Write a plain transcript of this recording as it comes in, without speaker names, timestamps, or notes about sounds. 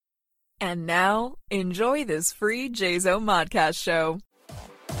And now, enjoy this free JZO Modcast show.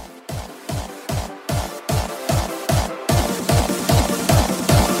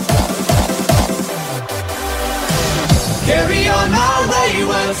 Carry on my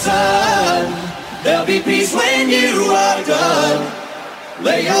wayward son. There'll be peace when you are done.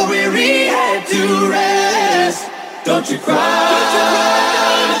 Lay your weary head to rest. Don't you cry.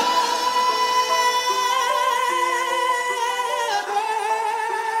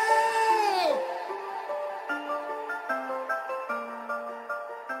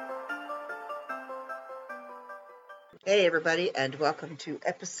 Hey everybody, and welcome to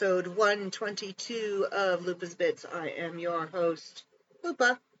episode 122 of Lupa's Bits. I am your host,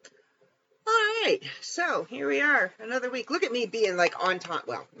 Lupa. Alright, so here we are, another week. Look at me being like on time,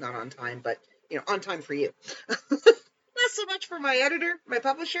 well, not on time, but, on time for you. Not so much for my editor, my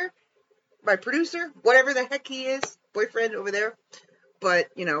publisher, my producer, whatever the heck he is, boyfriend over there. But,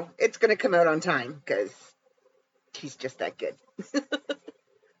 it's going to come out on time, because he's just that good.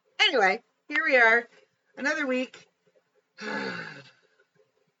 Anyway, here we are, another week.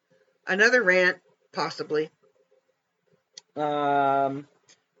 Another rant, possibly. Housekeeping.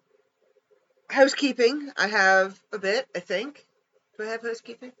 I have a bit, I think. Do I have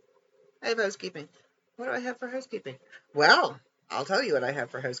housekeeping? I have housekeeping. What do I have for housekeeping? Well, I'll tell you what I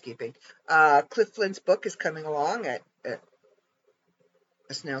have for housekeeping. Cliff Flint's book is coming along at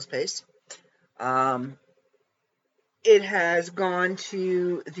a snail's pace. It has gone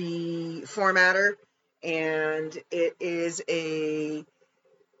to the formatter, and it is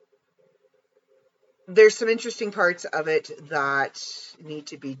there's some interesting parts of it that need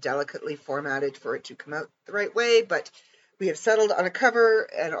to be delicately formatted for it to come out the right way, but we have settled on a cover,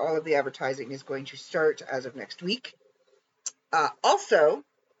 and all of the advertising is going to start as of next week. Also,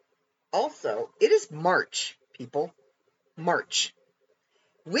 it is March, people. March.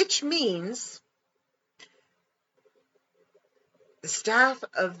 Which means the staff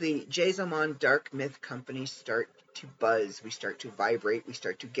of the Jason Dark Myth Company start to buzz. We start to vibrate. We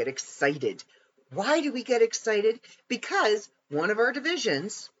start to get excited. Why do we get excited? Because one of our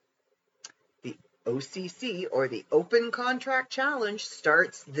divisions, the OCC, or the Open Contract Challenge,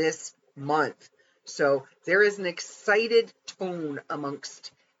 starts this month. So there is an excited tone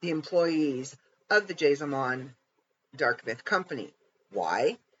amongst the employees of the Jason Dark Myth Company.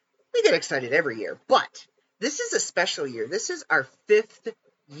 Why? We get excited every year, but this is a special year. This is our fifth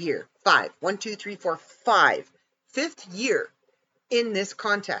year. 5. 1, 2, 3, 4, 5. Fifth year in this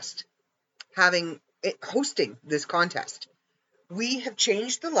contest, hosting this contest. We have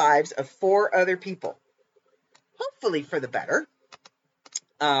changed the lives of 4 other people, hopefully for the better.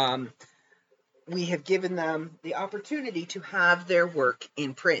 We have given them the opportunity to have their work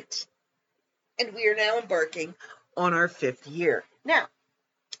in print, and we are now embarking on our 5th year. Now,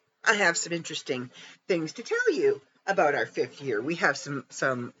 I have some interesting things to tell you about our 5th year. We have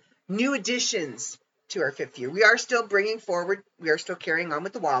some new additions to our 5th year. We are still bringing forward, we are still carrying on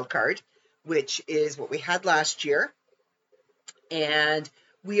with the wild card, which is what we had last year. And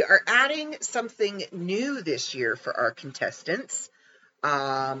we are adding something new this year for our contestants,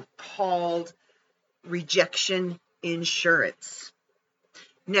 called rejection insurance.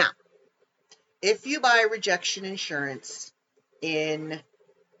 Now, if you buy rejection insurance in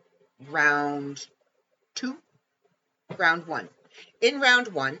round 1. In round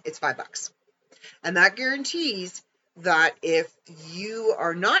 1, it's $5. And that guarantees that if you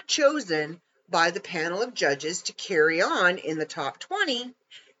are not chosen by the panel of judges to carry on in the top 20,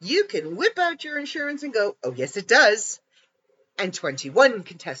 you can whip out your insurance and go, oh, yes, it does. And 21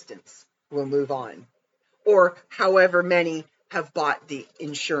 contestants will move on. Or however many have bought the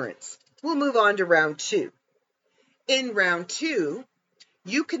insurance. We'll move on to round 2. In round 2,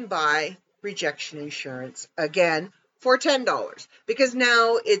 you can buy rejection insurance again for $10, because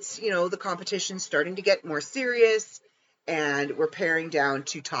now it's, the competition's starting to get more serious, and we're paring down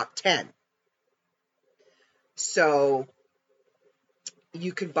to top 10. So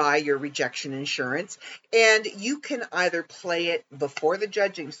you can buy your rejection insurance, and you can either play it before the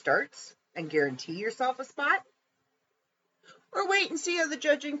judging starts and guarantee yourself a spot, or wait and see how the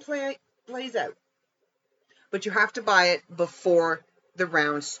judging plays out. But you have to buy it before the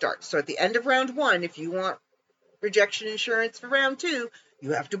round starts. So at the end of round 1, if you want rejection insurance for round 2,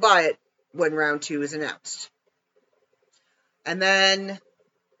 you have to buy it when round 2 is announced. And then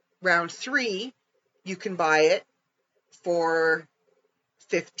round 3, you can buy it for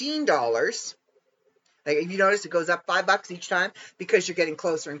 $15. Like, if you notice, it goes up $5 each time because you're getting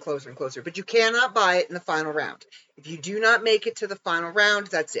closer and closer and closer. But you cannot buy it in the final round. If you do not make it to the final round,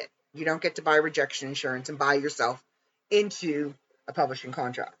 that's it. You don't get to buy rejection insurance and buy yourself into a publishing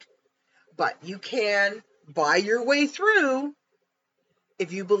contract. But you can buy your way through.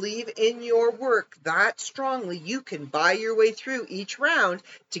 If you believe in your work that strongly, you can buy your way through each round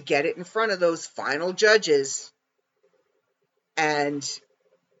to get it in front of those final judges and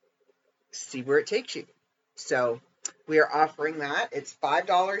see where it takes you. So we are offering that. It's $5,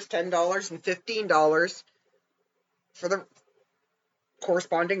 $10, and $15 for the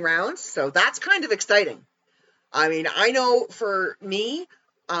corresponding rounds. So that's kind of exciting. I mean, I know for me,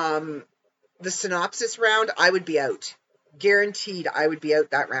 the synopsis round, I would be out. Guaranteed I would be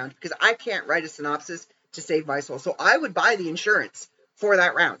out that round because I can't write a synopsis to save my soul. So I would buy the insurance for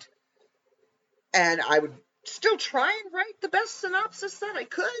that round. And I would still try and write the best synopsis that I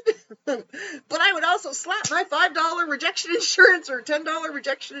could. But I would also slap my $5 rejection insurance or $10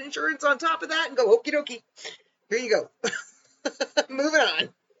 rejection insurance on top of that and go, okie dokie, here you go. Moving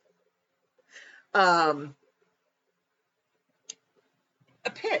on. A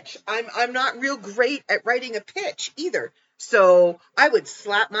pitch. I'm not real great at writing a pitch either. So I would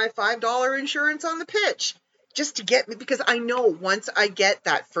slap my $5 insurance on the pitch just to get me, because I know once I get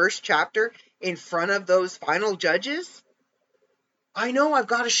that first chapter in front of those final judges, I know I've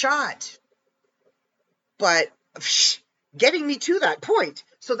got a shot. But getting me to that point.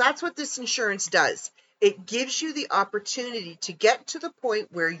 So that's what this insurance does. It gives you the opportunity to get to the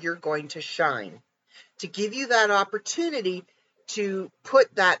point where you're going to shine, to give you that opportunity to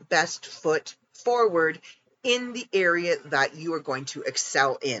put that best foot forward in the area that you are going to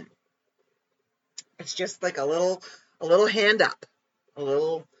excel in. It's just like a little hand up, a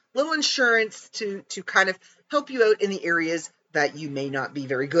little insurance to kind of help you out in the areas that you may not be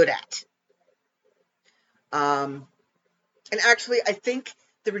very good at. And actually, I think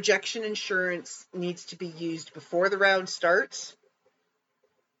the rejection insurance needs to be used before the round starts.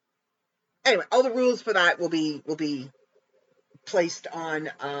 Anyway, all the rules for that will be placed on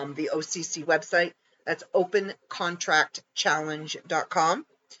the OCC website. That's opencontractchallenge.com.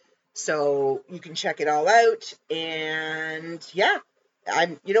 So you can check it all out. And yeah,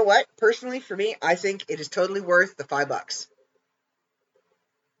 you know what? Personally, for me, I think it is totally worth the $5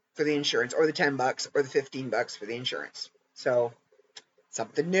 for the insurance, or the $10 or the $15 for the insurance. So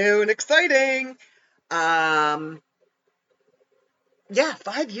something new and exciting. Yeah,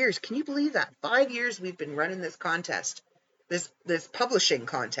 5 years. Can you believe that? 5 years we've been running this contest, this publishing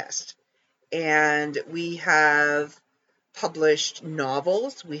contest. And we have published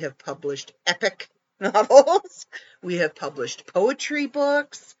novels. We have published epic novels. We have published poetry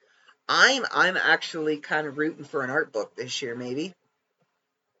books. I'm actually kind of rooting for an art book this year, maybe.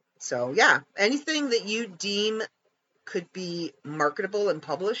 So yeah, anything that you deem could be marketable and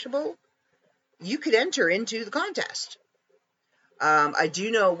publishable, you could enter into the contest. I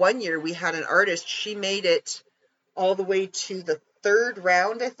do know one year we had an artist, she made it all the way to the 3rd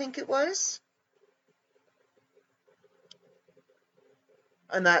round, I think it was.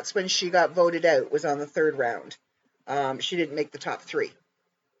 And that's when she got voted out, was on the 3rd round. She didn't make the top 3.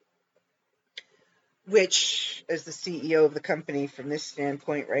 Which, as the CEO of the company from this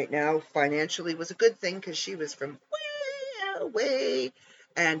standpoint right now, financially was a good thing because she was from way away.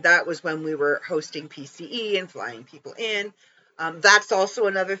 And that was when we were hosting PCE and flying people in. That's also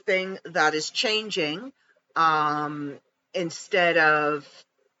another thing that is changing. Instead of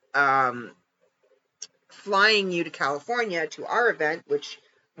flying you to California to our event, which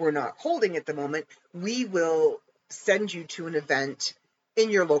we're not holding at the moment, we will send you to an event in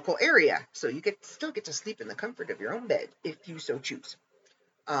your local area. So you still get to sleep in the comfort of your own bed if you so choose.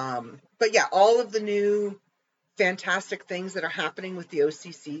 But yeah, all of the new fantastic things that are happening with the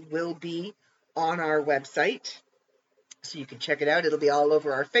OCC will be on our website. So you can check it out. It'll be all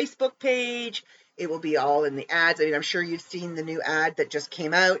over our Facebook page. It will be all in the ads. I mean, I'm sure you've seen the new ad that just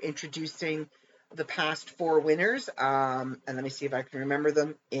came out introducing the past 4 winners. And let me see if I can remember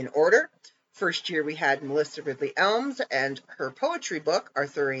them in order. First year we had Melissa Ridley Elms and her poetry book,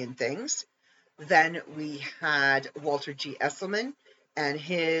 Arthurian Things. Then we had Walter G. Esselman and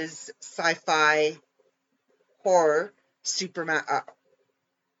his sci-fi horror Supermax.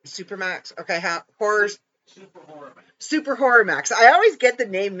 Okay, Super Horror Max. I always get the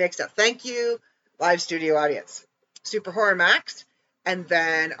name mixed up. Thank you, live studio audience. Super Horror Max. And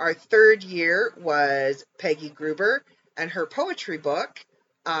then our 3rd year was Peggy Gruber and her poetry book,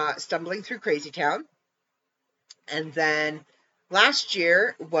 Stumbling Through Crazy Town. And then last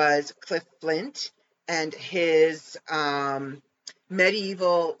year was Cliff Flint and his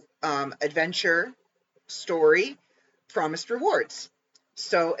medieval adventure story, Promised Rewards.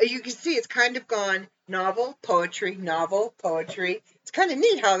 So as you can see, it's kind of gone novel, poetry, novel, poetry. It's kind of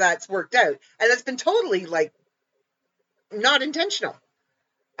neat how that's worked out. And that's been totally, like, not intentional.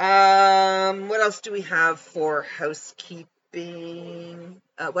 What else do we have for housekeeping?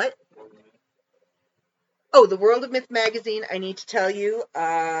 What? Oh, the World of Myth magazine, I need to tell you,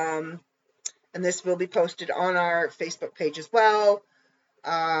 and this will be posted on our Facebook page as well.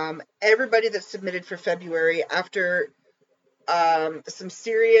 Everybody that submitted for February, after some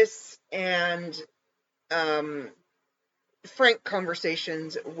serious and frank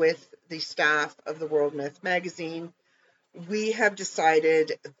conversations with the staff of the World Myth magazine, we have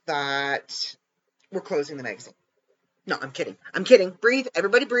decided that we're closing the magazine. No, I'm kidding. I'm kidding. Breathe.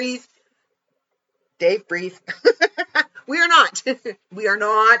 Everybody breathe. Dave, breathe. We are not. We are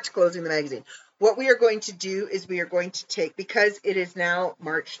not closing the magazine. What we are going to do is we are going to take, because it is now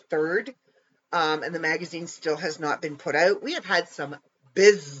March 3rd, and the magazine still has not been put out, we have had some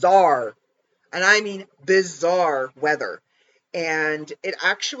bizarre, and I mean bizarre weather. And it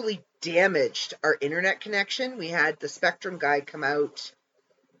actually damaged our internet connection. We had the Spectrum guy come out,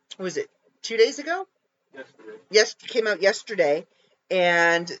 what was it, 2 days ago? Yesterday. Yes, came out yesterday,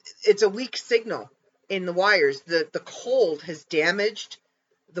 and it's a weak signal in the wires. The cold has damaged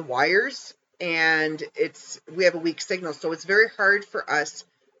the wires, and we have a weak signal, so it's very hard for us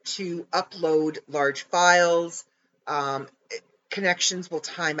to upload large files. Connections will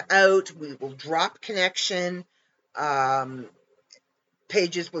time out. We will drop connection.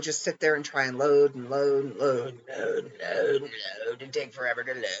 Pages will just sit there and try and load and take forever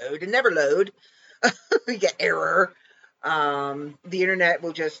to load and never load. We get error. The internet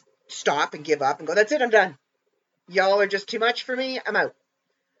will just stop and give up and go, that's it, I'm done. Y'all are just too much for me, I'm out.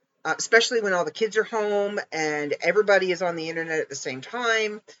 Especially when all the kids are home and everybody is on the internet at the same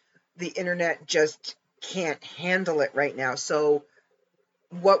time. The internet just can't handle it right now. So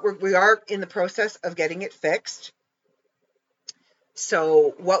we are in the process of getting it fixed.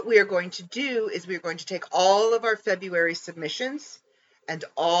 So what we are going to do is we are going to take all of our February submissions and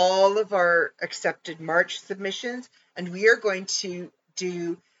all of our accepted March submissions, and we are going to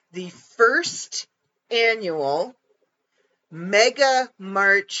do the first annual Mega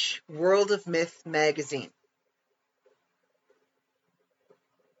March World of Myth magazine.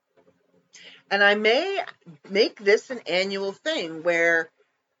 And I may make this an annual thing where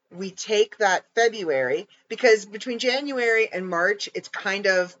we take that February, because between January and March, it's kind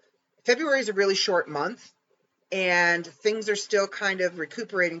of, February is a really short month, and things are still kind of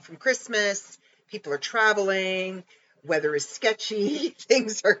recuperating from Christmas. People are traveling, weather is sketchy,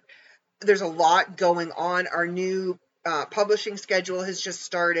 there's a lot going on. Our new publishing schedule has just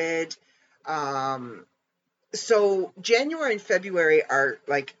started. So January and February are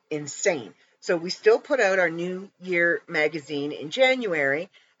like insane. So we still put out our New Year magazine in January.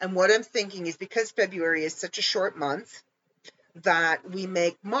 And what I'm thinking is, because February is such a short month, that we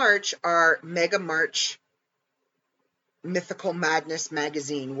make March our Mega March Mythical Madness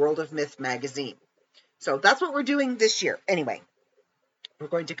magazine, World of Myth magazine. So that's what we're doing this year. Anyway, we're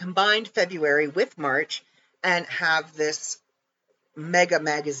going to combine February with March and have this mega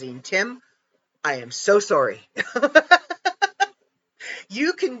magazine. Tim, I am so sorry.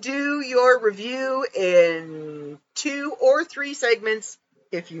 You can do your review in 2 or 3 segments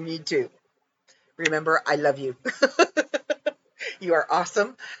if you need to. Remember, I love you. You are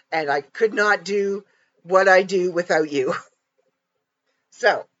awesome, and I could not do what I do without you.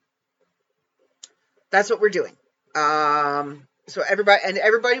 So that's what we're doing. So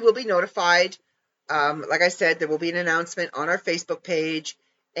everybody will be notified. Like I said, there will be an announcement on our Facebook page,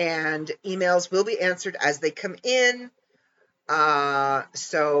 and emails will be answered as they come in. And I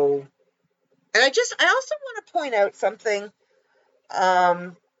also want to point out something.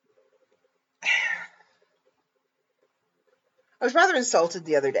 I was rather insulted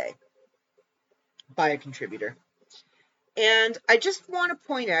the other day by a contributor. And I just want to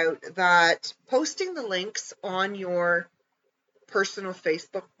point out that posting the links on your personal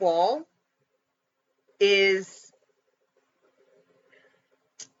Facebook wall is,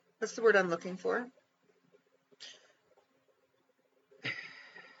 what's the word I'm looking for?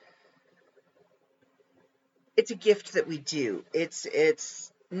 It's a gift that we do.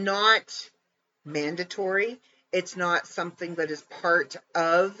 It's not mandatory. It's not something that is part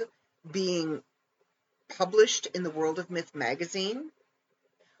of being published in the World of Myth magazine.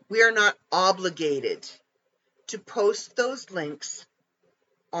 We are not obligated to post those links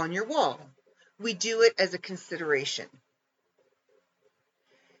on your wall. We do it as a consideration.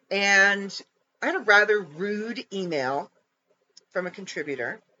 And I had a rather rude email from a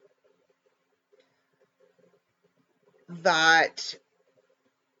contributor that,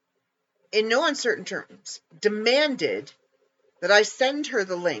 in no uncertain terms, demanded that I send her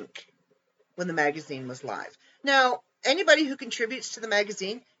the link when the magazine was live. Now, anybody who contributes to the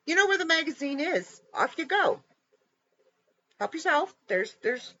magazine You know where the magazine is. Off you go. Help yourself. There's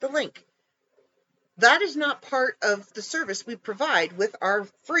the link. That is not part of the service we provide with our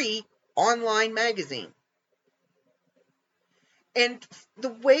free online magazine. And the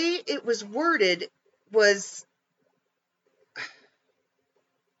way it was worded was,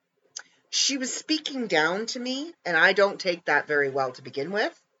 she was speaking down to me, and I don't take that very well to begin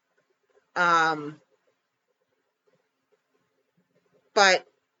with. But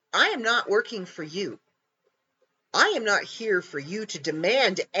I am not working for you. I am not here for you to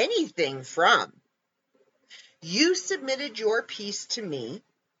demand anything from. You submitted your piece to me.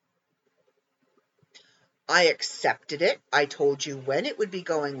 I accepted it. I told you when it would be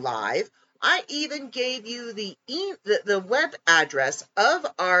going live. I even gave you the web address of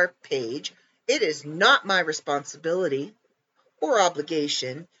our page. It is not my responsibility or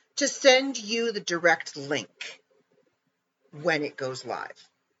obligation to send you the direct link when it goes live.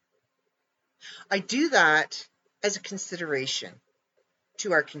 I do that as a consideration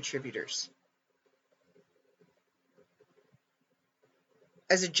to our contributors,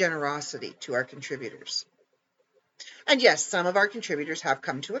 as a generosity to our contributors. And yes, some of our contributors have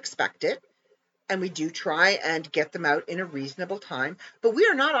come to expect it, and we do try and get them out in a reasonable time, but we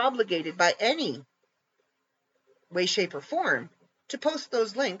are not obligated by any way, shape, or form to post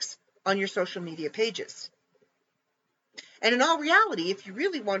those links on your social media pages. And in all reality, if you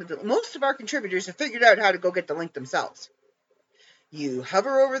really wanted to, most of our contributors have figured out how to go get the link themselves. You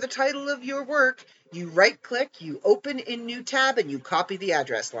hover over the title of your work, you right-click, you open in new tab, and you copy the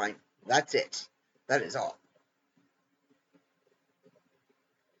address line. That's it. That is all.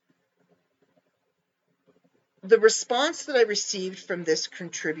 The response that I received from this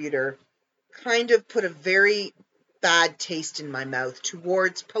contributor kind of put a very bad taste in my mouth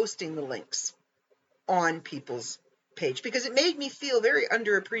towards posting the links on people's page, because it made me feel very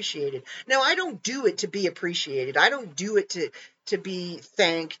underappreciated. Now, I don't do it to be appreciated. I don't do it to be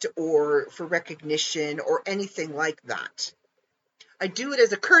thanked or for recognition or anything like that. I do it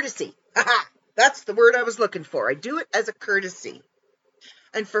as a courtesy. That's the word I was looking for. I do it as a courtesy.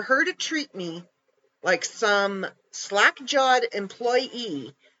 And for her to treat me like some slack-jawed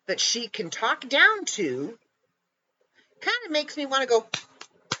employee that she can talk down to kind of makes me want to go,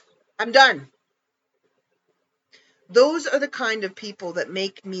 I'm done. Those are the kind of people that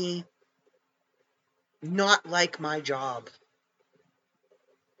make me not like my job.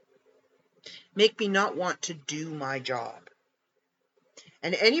 Make me not want to do my job.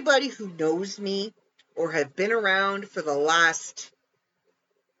 And anybody who knows me or have been around for the last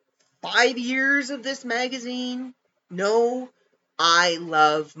 5 years of this magazine know I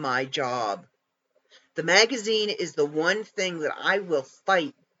love my job. The magazine is the one thing that I will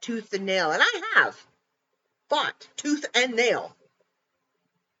fight tooth and nail, and I have fought tooth and nail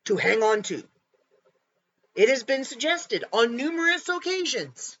to hang on to. It has been suggested on numerous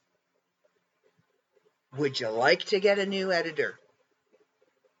occasions. Would you like to get a new editor?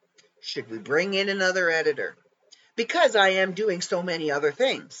 Should we bring in another editor? Because I am doing so many other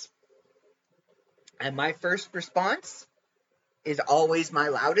things. And my first response is always my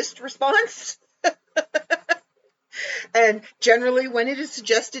loudest response. And generally when it is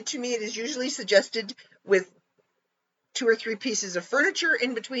suggested to me, it is usually suggested with 2 or 3 pieces of furniture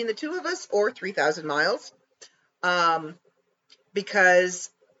in between the two of us, or 3,000 miles. Because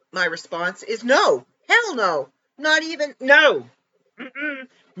my response is no, hell no, not even, no,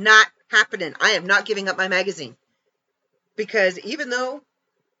 not happening. I am not giving up my magazine. Because even though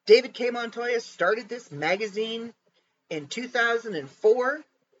David K. Montoya started this magazine in 2004,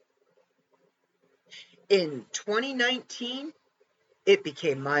 in 2019, it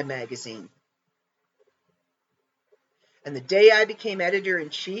became my magazine. And the day I became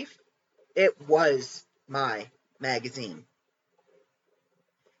editor-in-chief, it was my magazine.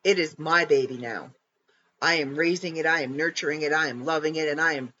 It is my baby now. I am raising it, I am nurturing it, I am loving it, and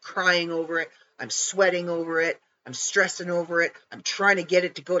I am crying over it. I'm sweating over it. I'm stressing over it. I'm trying to get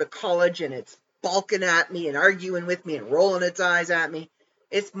it to go to college, and it's balking at me and arguing with me and rolling its eyes at me.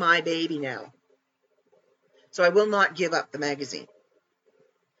 It's my baby now. So I will not give up the magazine.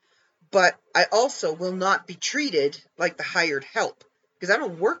 But I also will not be treated like the hired help, because I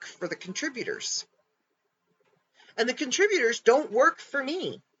don't work for the contributors. And the contributors don't work for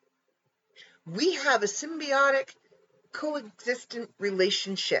me. We have a symbiotic, coexistent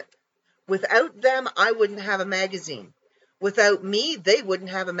relationship. Without them, I wouldn't have a magazine. Without me, they wouldn't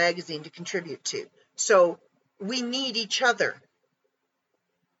have a magazine to contribute to. So we need each other.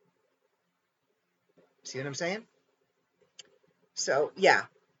 See what I'm saying? So, yeah.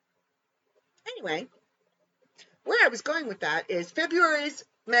 Anyway, where I was going with that is February's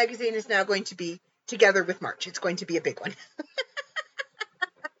magazine is now going to be together with March. It's going to be a big one.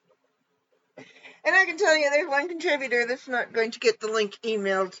 And I can tell you there's one contributor that's not going to get the link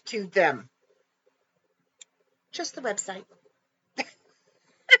emailed to them. Just the website.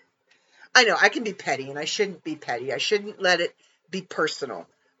 I know, I can be petty, and I shouldn't be petty. I shouldn't let it be personal.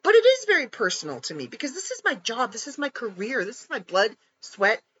 But it is very personal to me, because this is my job. This is my career. This is my blood,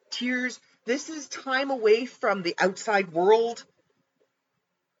 sweat, tears. This is time away from the outside world.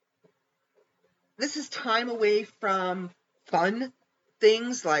 This is time away from fun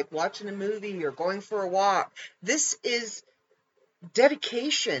things like watching a movie or going for a walk. This is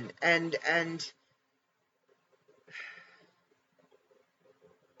dedication, and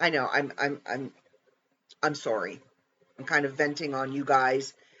I know I'm sorry. I'm kind of venting on you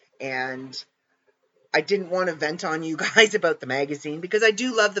guys, and I didn't want to vent on you guys about the magazine, because I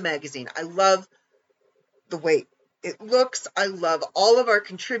do love the magazine. I love the way it looks. I love all of our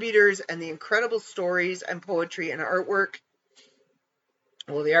contributors and the incredible stories and poetry and artwork.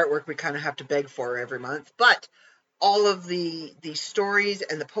 Well, the artwork we kind of have to beg for every month, but all of the stories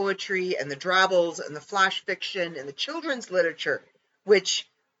and the poetry and the drabbles and the flash fiction and the children's literature, which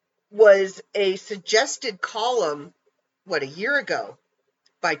was a suggested column, a year ago,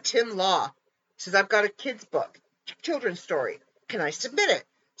 by Tim Law. He says, I've got a kid's book, children's story. Can I submit it?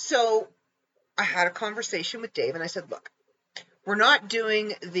 So I had a conversation with Dave, and I said, look, we're not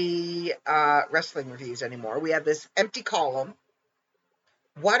doing the wrestling reviews anymore. We have this empty column.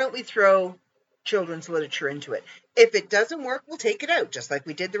 Why don't we throw children's literature into it? If it doesn't work, we'll take it out, just like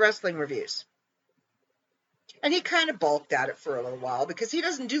we did the wrestling reviews. And he kind of balked at it for a little while, because he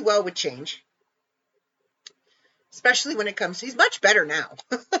doesn't do well with change. Especially when it comes, he's much better now.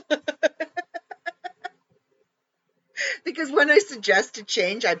 Because when I suggest a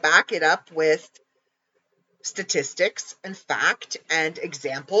change, I back it up with statistics and fact and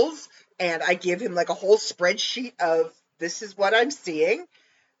examples. And I give him like a whole spreadsheet of, this is what I'm seeing.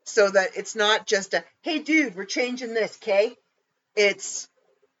 So that it's not just a, hey dude, we're changing this, okay? It's,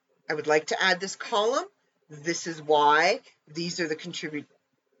 I would like to add this column. This is why. These are the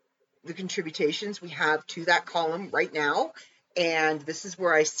contributions we have to that column right now, and this is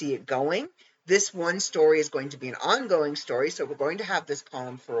where I see it going. This one story is going to be an ongoing story, so we're going to have this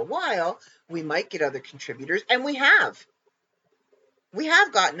column for a while. We might get other contributors, and we have. We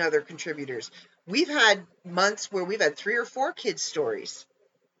have gotten other contributors. We've had months where we've had 3 or 4 kids' stories,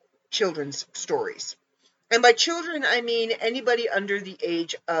 children's stories. And by children, I mean anybody under the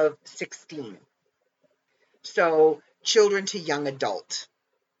age of 16. So children to young adult,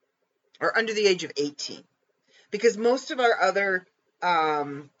 or under the age of 18, because most of our other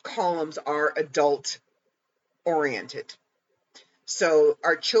columns are adult oriented. So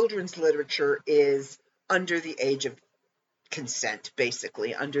our children's literature is under the age of consent,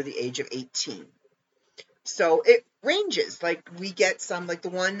 basically under the age of 18. So it ranges. Like we get some, like the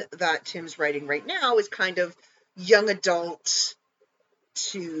one that Tim's writing right now is kind of young adult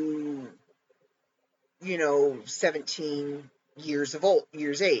to, 17 years of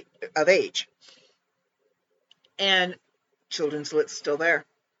age. And children's lit's still there.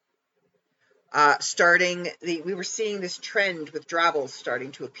 We were seeing this trend with drabbles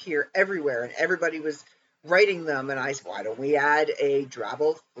starting to appear everywhere, and everybody was writing them. And I said, why don't we add a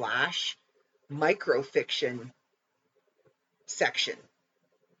drabble flash microfiction section?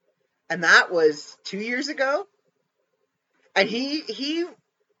 And that was 2 years ago. And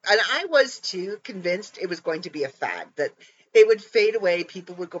and I was too convinced it was going to be a fad, that it would fade away.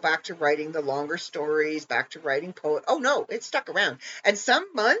 People would go back to writing the longer stories, back to writing poetry. Oh no, it stuck around. And some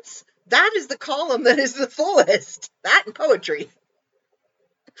months, that is the column that is the fullest. That and poetry.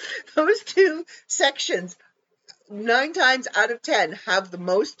 Those two sections, 9 times out of 10, have the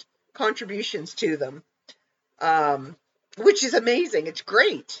most contributions to them, which is amazing. It's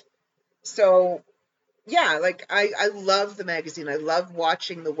great. So yeah, like I love the magazine. I love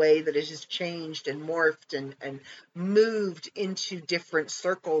watching the way that it has changed and morphed and moved into different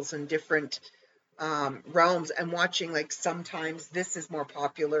circles and different realms, and watching like sometimes this is more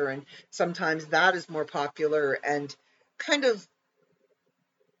popular and sometimes that is more popular, and kind of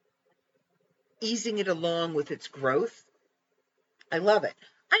easing it along with its growth. I love it.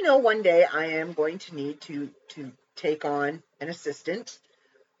 I know one day I am going to need to take on an assistant.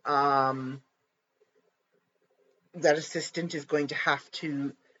 That assistant is going to have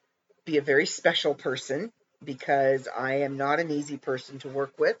to be a very special person, because I am not an easy person to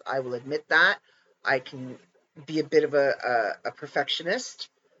work with. I will admit that. I can be a bit of a perfectionist.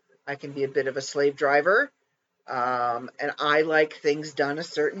 I can be a bit of a slave driver. And I like things done a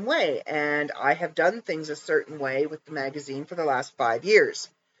certain way. And I have done things a certain way with the magazine for the last 5 years.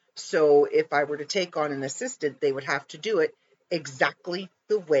 So if I were to take on an assistant, they would have to do it exactly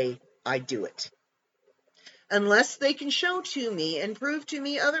the way I do it. Unless they can show to me and prove to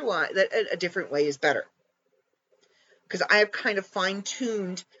me otherwise that a different way is better. Because I have kind of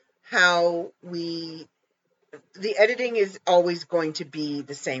fine-tuned how the editing is always going to be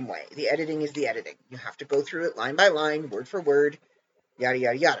the same way. The editing is the editing. You have to go through it line by line, word for word, yada,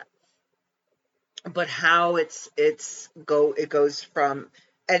 yada, yada. But how it goes from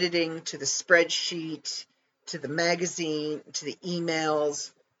editing to the spreadsheet, to the magazine, to the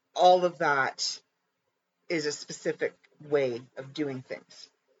emails, all of that is a specific way of doing things.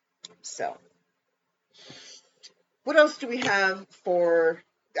 So, what else do we have for...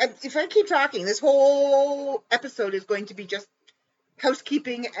 If I keep talking, this whole episode is going to be just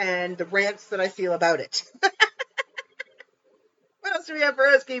housekeeping and the rants that I feel about it. What else do we have for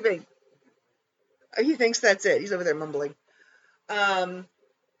housekeeping? He thinks that's it. He's over there mumbling. Okay,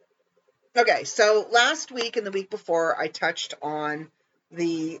 so last week and the week before, I touched on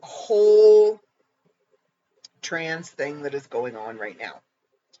the whole trans thing that is going on right now.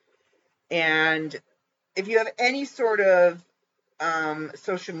 And if you have any sort of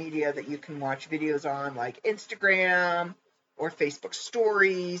social media that you can watch videos on, like Instagram or Facebook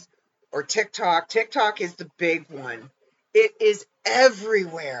stories or TikTok. TikTok is the big one. It is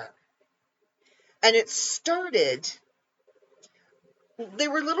everywhere. And it started, there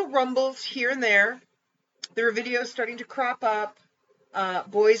were little rumbles here and there. There were videos starting to crop up,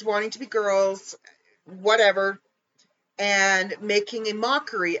 boys wanting to be girls, whatever, and making a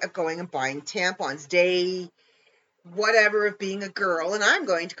mockery of going and buying tampons. Day whatever of being a girl, and I'm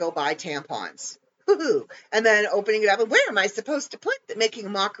going to go buy tampons. Woohoo! And then opening it up, and where am I supposed to put it? Making a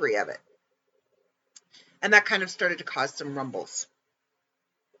mockery of it. And that kind of started to cause some rumbles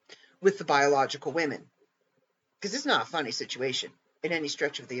with the biological women. Because it's not a funny situation in any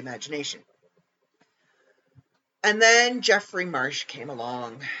stretch of the imagination. And then Jeffrey Marsh came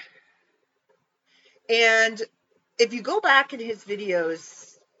along. And if you go back in his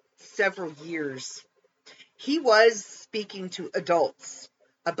videos several years, he was speaking to adults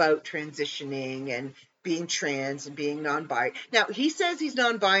about transitioning and being trans and being non-binary. Now, he says he's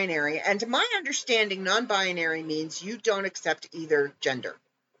non-binary, and to my understanding, non-binary means you don't accept either gender.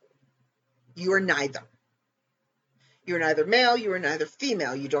 You are neither. You are neither male, you are neither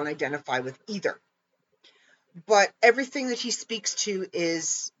female. You don't identify with either. But everything that he speaks to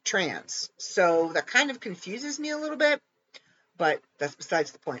is trans. So that kind of confuses me a little bit. But that's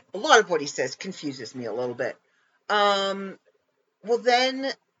besides the point. A lot of what he says confuses me a little bit. Well,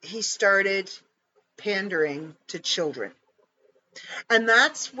 then he started pandering to children. And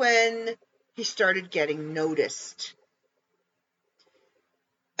that's when he started getting noticed.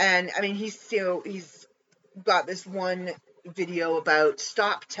 And, I mean, he's got this one video about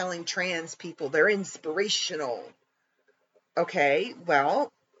stop telling trans people they're inspirational. Okay,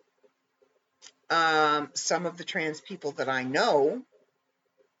 well... some of the trans people that I know,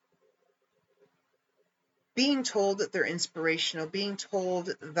 being told that they're inspirational, being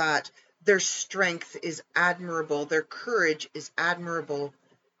told that their strength is admirable, their courage is admirable,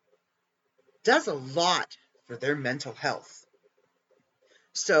 does a lot for their mental health.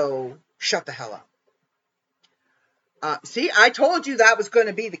 So, shut the hell up. See, I told you that was going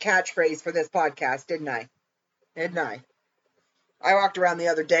to be the catchphrase for this podcast, didn't I? I walked around the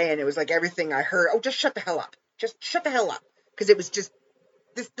other day and it was like everything I heard, oh, just shut the hell up. Just shut the hell up. Because it was just,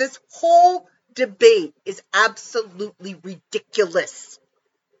 this whole debate is absolutely ridiculous.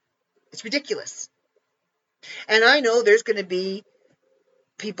 It's ridiculous. And I know there's going to be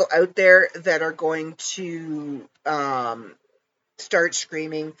people out there that are going to start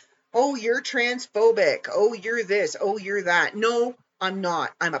screaming, oh, you're transphobic. Oh, you're this. Oh, you're that. No, I'm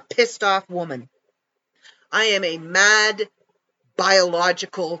not. I'm a pissed off woman. I am a mad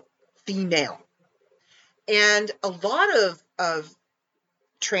biological female. And a lot of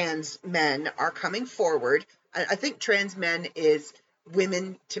trans men are coming forward. I think trans men is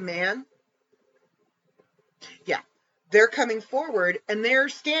women to man. Yeah. They're coming forward and they're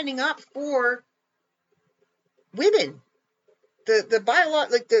standing up for women. The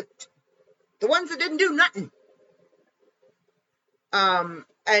ones that didn't do nothing.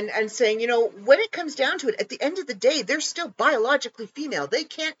 And saying, you know, when it comes down to it, at the end of the day, they're still biologically female. They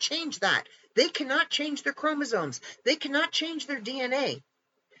can't change that. They cannot change their chromosomes. They cannot change their DNA.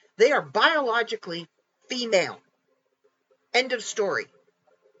 They are biologically female. End of story.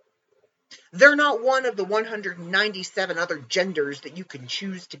 They're not one of the 197 other genders that you can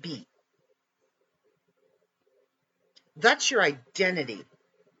choose to be. That's your identity.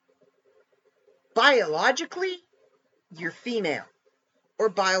 Biologically, you're female, or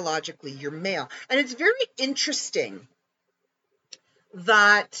biologically, you're male. And it's very interesting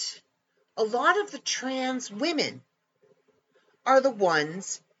that a lot of the trans women are the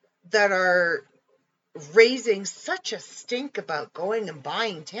ones that are raising such a stink about going and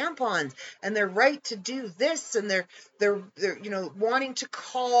buying tampons and their right to do this, and they're wanting to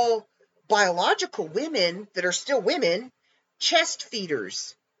call biological women that are still women chest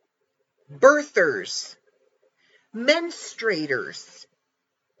feeders, birthers, menstruators,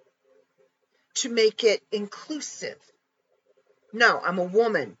 to make it inclusive. No, I'm a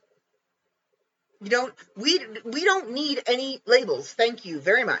woman. We don't need any labels. Thank you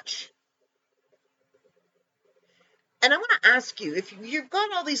very much. And I want to ask you, if you've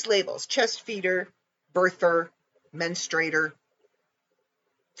got all these labels, chest feeder, birther, menstruator,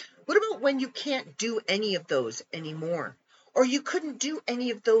 what about when you can't do any of those anymore? Or you couldn't do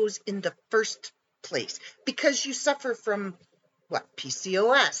any of those in the first place because you suffer from,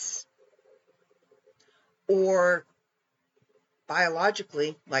 PCOS? Or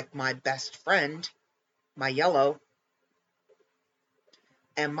biologically, like my best friend, my yellow,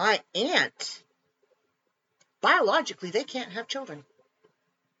 and my aunt, biologically, they can't have children.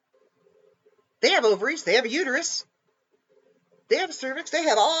 They have ovaries, they have a uterus, they have a cervix, they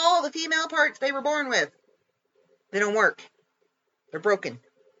have all the female parts they were born with. They don't work. They're broken.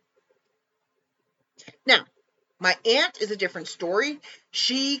 Now, my aunt is a different story.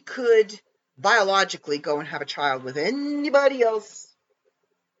 She could biologically go and have a child with anybody else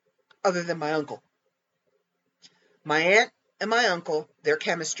other than my uncle. My aunt and my uncle, their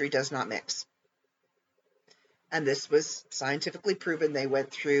chemistry does not mix. And this was scientifically proven. They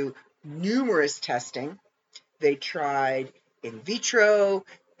went through numerous testing. They tried in vitro,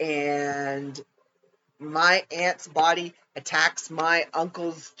 and my aunt's body attacks my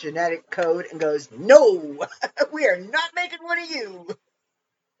uncle's genetic code and goes, no, we are not making one of you.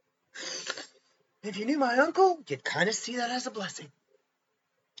 If you knew my uncle, you'd kind of see that as a blessing.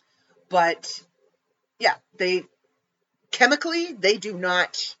 But yeah, chemically, they do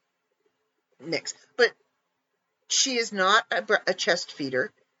not mix. But she is not a chest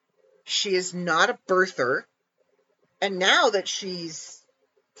feeder. She is not a birther. And now that she's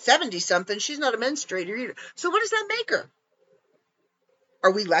 70-something, she's not a menstruator either. So what does that make her?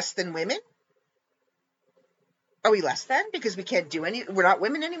 Are we less than women? Are we less than because we can't do we're not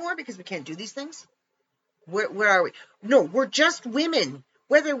women anymore because we can't do these things? Where are we? No, we're just women.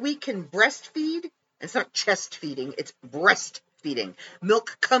 Whether we can breastfeed, it's not chest feeding, it's breastfeeding.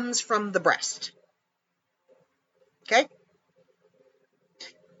 Milk comes from the breast. Okay?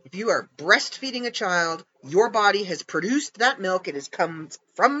 If you are breastfeeding a child, your body has produced that milk. It has come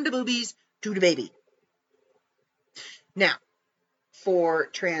from the boobies to the baby. Now, for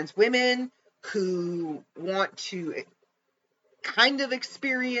trans women who want to kind of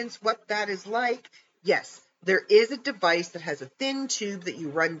experience what that is like, yes, there is a device that has a thin tube that you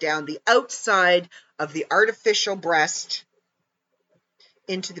run down the outside of the artificial breast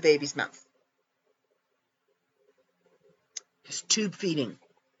into the baby's mouth. It's tube feeding.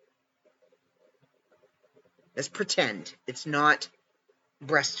 Let's pretend it's not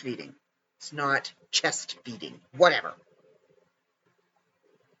breastfeeding. It's not chest feeding. Whatever.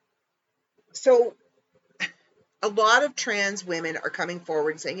 So a lot of trans women are coming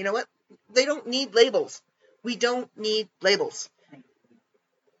forward and saying, you know what? They don't need labels. We don't need labels.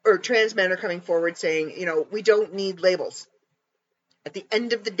 Or trans men are coming forward saying, we don't need labels. At the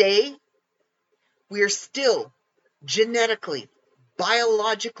end of the day, we are still genetically,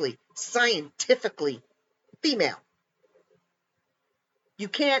 biologically, scientifically female. You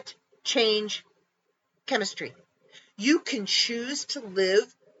can't change chemistry. You can choose to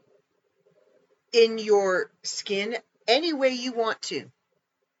live in your skin any way you want to.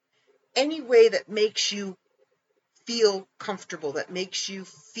 Any way that makes you feel comfortable, that makes you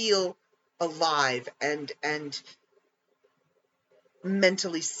feel alive and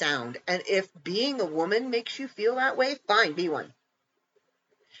mentally sound. And if being a woman makes you feel that way, fine, be one.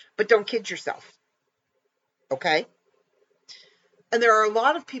 But don't kid yourself. Okay? And there are a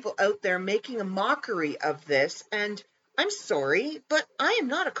lot of people out there making a mockery of this, and I'm sorry, but I am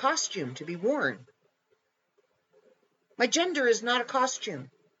not a costume to be worn. My gender is not a costume.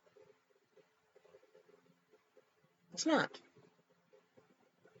 It's not.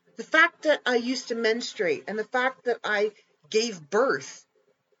 The fact that I used to menstruate and the fact that I gave birth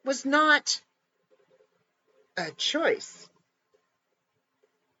was not a choice.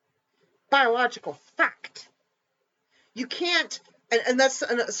 Biological fact. You can't, and that's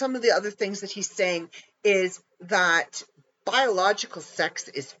some of the other things that he's saying is that biological sex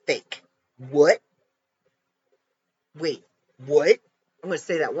is fake. What? Wait, what? I'm going to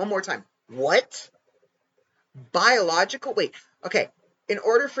say that one more time. What? Biological? Wait, okay. In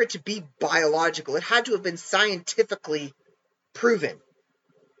order for it to be biological, it had to have been scientifically proven.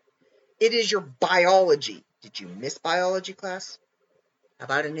 It is your biology. Did you miss biology class? How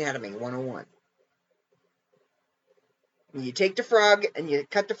about anatomy 101? You take the frog and you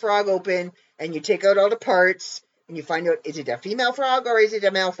cut the frog open and you take out all the parts and you find out, is it a female frog or is it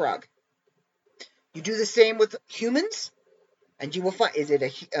a male frog? You do the same with humans and you will find, is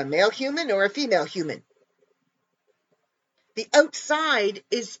it a male human or a female human? The outside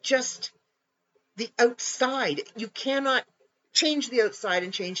is just the outside. You cannot change the outside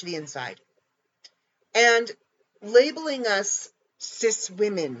and change the inside. And labeling us cis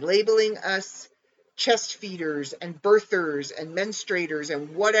women, labeling us chest feeders and birthers and menstruators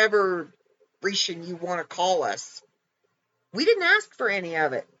and whatever Grecian you want to call us, we didn't ask for any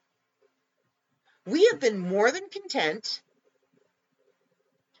of it. We have been more than content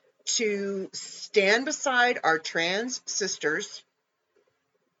to stand beside our trans sisters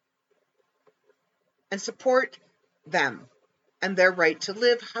and support them and their right to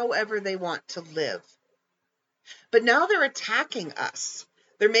live however they want to live. But now they're attacking us.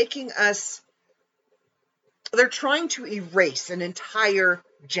 They're making us, they're trying to erase an entire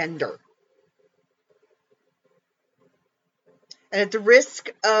gender. And at the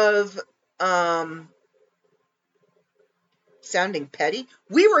risk of sounding petty,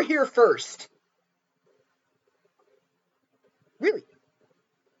 we were here first. Really.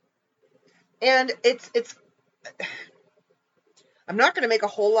 And it's I'm not going to make a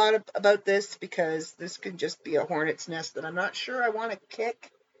whole lot about this because this could just be a hornet's nest that I'm not sure I want to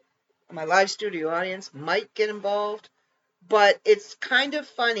kick. My live studio audience might get involved, but it's kind of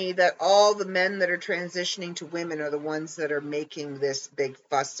funny that all the men that are transitioning to women are the ones that are making this big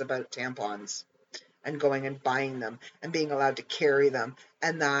fuss about tampons and going and buying them and being allowed to carry them,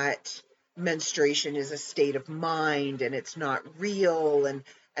 and that menstruation is a state of mind and it's not real and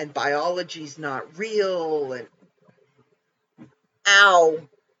biology's not real, and ow.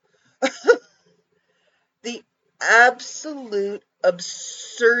 The absolute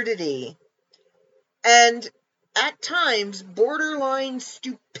absurdity and at times borderline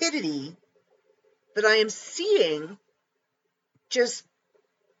stupidity that I am seeing just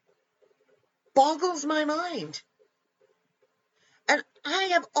boggles my mind. And I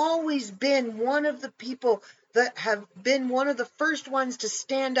have always been one of the people that have been one of the first ones to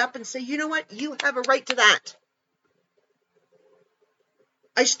stand up and say, you know what, you have a right to that.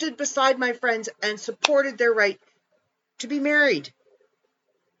 I stood beside my friends and supported their right to be married.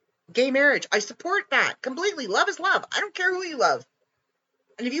 Gay marriage, I support that completely. Love is love. I don't care who you love.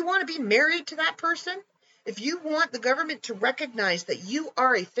 And if you want to be married to that person, if you want the government to recognize that you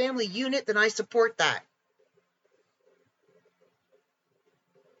are a family unit, then I support that.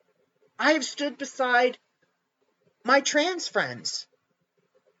 I have stood beside my trans friends.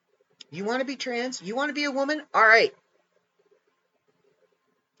 You want to be trans? You want to be a woman? All right.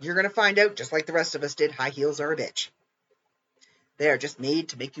 You're going to find out, just like the rest of us did, high heels are a bitch. They are just made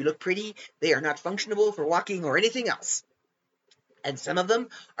to make you look pretty. They are not functionable for walking or anything else. And some of them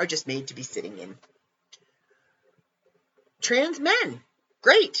are just made to be sitting in. Trans men,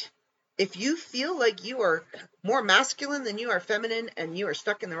 great. If you feel like you are more masculine than you are feminine and you are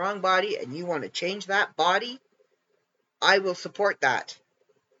stuck in the wrong body and you want to change that body, I will support that.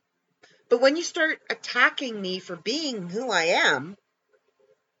 But when you start attacking me for being who I am,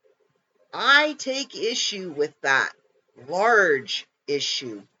 I take issue with that. Large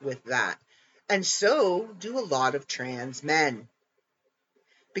issue with that. And so do a lot of trans men.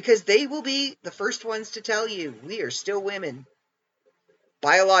 Because they will be the first ones to tell you, we are still women.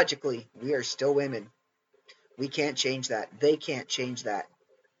 Biologically, we are still women. We can't change that. They can't change that.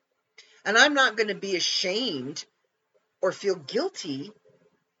 And I'm not going to be ashamed or feel guilty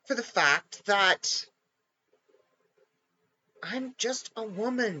for the fact that I'm just a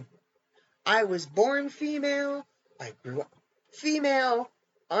woman. I was born female. I grew up female.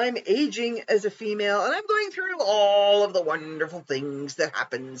 I'm aging as a female, and I'm going through all of the wonderful things that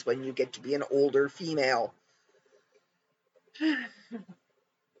happens when you get to be an older female.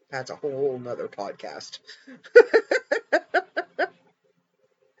 That's a whole nother podcast.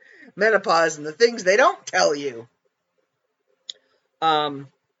 Menopause and the things they don't tell you. I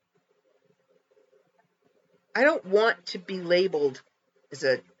don't want to be labeled as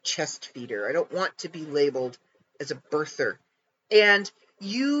a chest feeder. I don't want to be labeled as a birther. And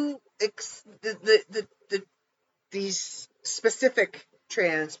these specific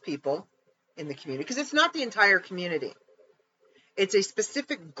trans people in the community, because it's not the entire community. It's a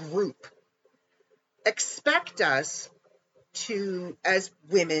specific group. Expect us to, as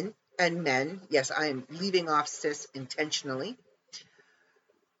women and men, yes, I am leaving off cis intentionally,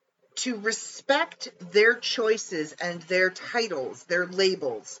 to respect their choices and their titles, their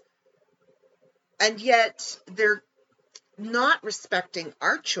labels. And yet they're not respecting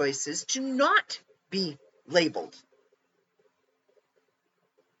our choices to not be labeled.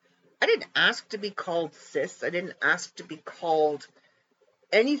 I didn't ask to be called cis. I didn't ask to be called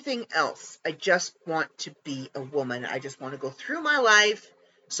anything else. I just want to be a woman. I just want to go through my life,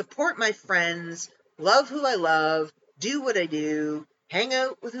 support my friends, love who I love, do what I do, hang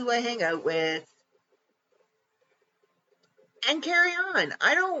out with who I hang out with, and carry on.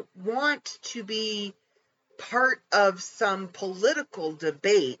 I don't want to be part of some political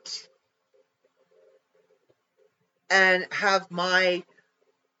debate and have my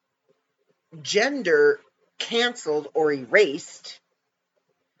gender canceled or erased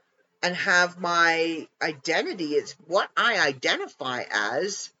and have my identity as what I identify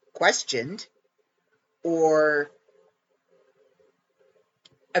as questioned or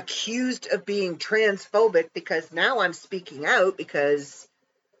accused of being transphobic because now I'm speaking out because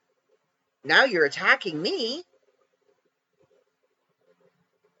now you're attacking me.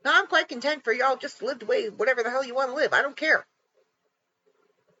 No, I'm quite content for y'all just to live the way, whatever the hell you want to live. I don't care.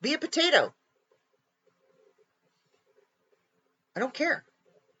 Be a potato. I don't care.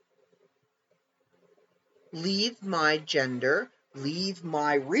 Leave my gender, leave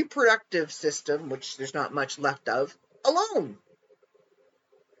my reproductive system, which there's not much left of, alone.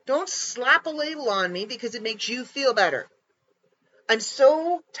 Don't slap a label on me because it makes you feel better. I'm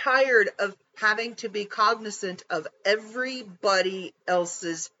so tired of having to be cognizant of everybody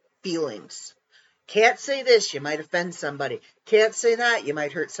else's feelings. Can't say this, you might offend somebody. Can't say that, you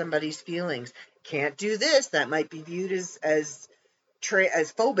might hurt somebody's feelings. Can't do this, that might be viewed as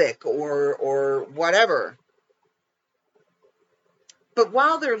phobic or whatever. But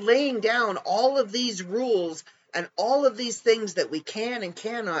while they're laying down all of these rules and all of these things that we can and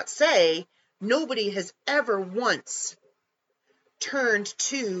cannot say, nobody has ever once turned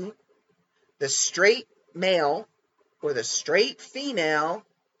to the straight male or the straight female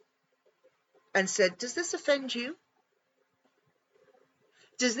and said, does this offend you?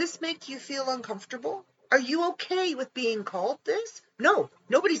 Does this make you feel uncomfortable? Are you okay with being called this? No,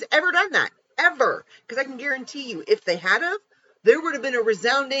 nobody's ever done that, ever. Because I can guarantee you, if they had of, there would have been a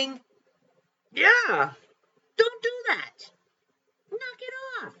resounding, yeah, don't do that. Knock it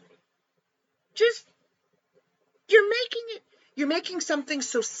off. Just, you're making something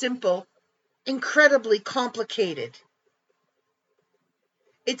so simple incredibly complicated.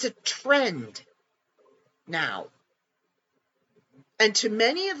 It's a trend now. And to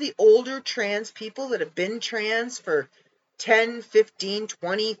many of the older trans people that have been trans for 10, 15,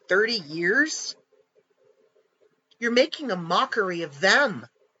 20, 30 years, you're making a mockery of them.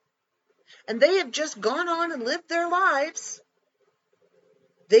 And they have just gone on and lived their lives.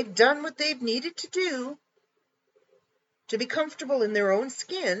 They've done what they've needed to do to be comfortable in their own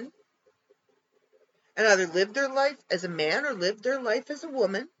skin and either live their life as a man or live their life as a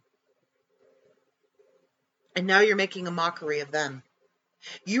woman. And now you're making a mockery of them.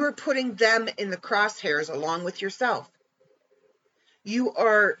 You are putting them in the crosshairs along with yourself. You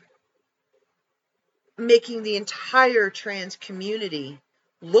are making the entire trans community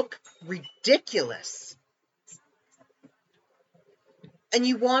look ridiculous. And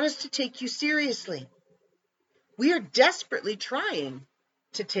you want us to take you seriously. We are desperately trying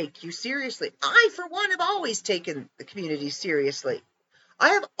to take you seriously. I, for one, have always taken the community seriously. I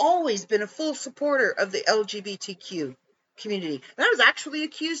have always been a full supporter of the LGBTQ community. And I was actually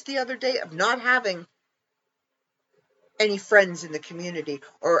accused the other day of not having any friends in the community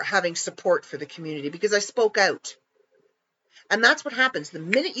or having support for the community because I spoke out. And that's what happens. The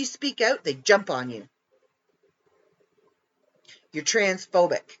minute you speak out, they jump on you. You're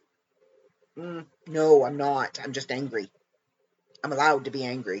transphobic. No, I'm not. I'm just angry. I'm allowed to be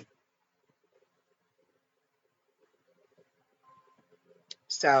angry.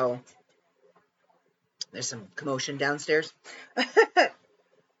 So, there's some commotion downstairs.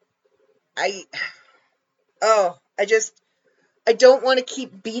 I don't want to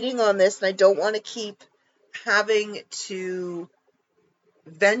keep beating on this, and I don't want to keep having to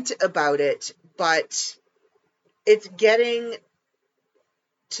vent about it, but it's getting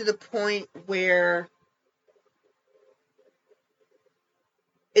to the point where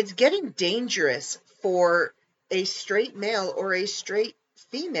it's getting dangerous for a straight male or a straight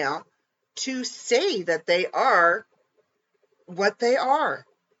female to say that they are what they are.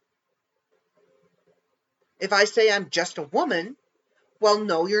 If I say I'm just a woman, Well,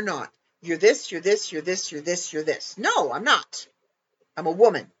 no, you're not. You're this, you're this, you're this, you're this, you're this. No, I'm not. I'm a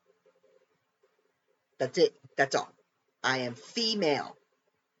woman. That's it. That's all. I am female.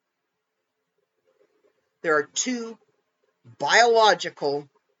 There are two biological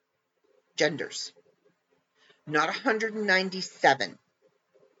genders, not 197.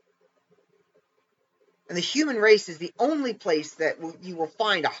 And the human race is the only place that you will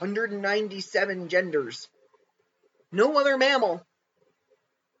find 197 genders. No other mammal,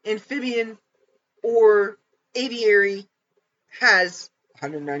 amphibian, or aviary has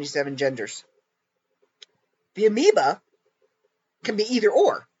 197 genders. The amoeba can be either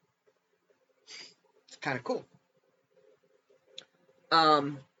or. It's kind of cool.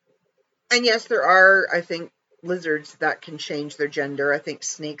 And yes, there are, I think, lizards that can change their gender. I think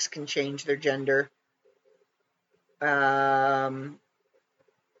snakes can change their gender. I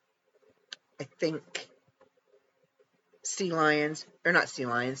think sea lions, or not sea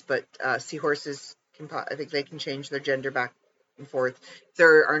lions, but seahorses, I think they can change their gender back and forth. If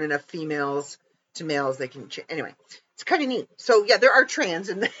there aren't enough females to males, they can change. Anyway, it's kind of neat. So, yeah, there are trans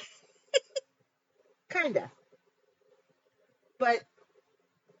in there. Kind of. But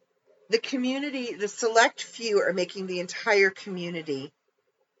the community, the select few are making the entire community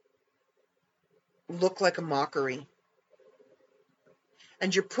look like a mockery.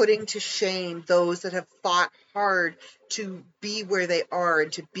 And you're putting to shame those that have fought hard to be where they are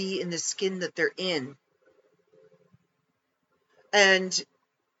and to be in the skin that they're in. And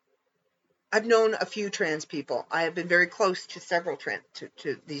I've known a few trans people. I have been very close to several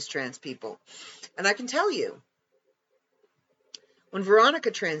to these trans people. And I can tell you, when Veronica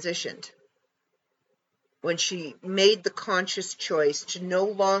transitioned, when she made the conscious choice to no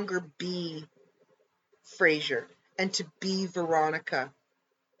longer be Frasier and to be Veronica,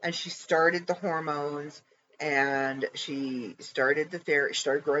 and she started the hormones, and she started she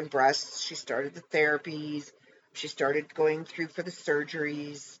started growing breasts, she started the therapies, she started going through for the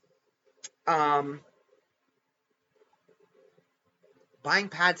surgeries. Buying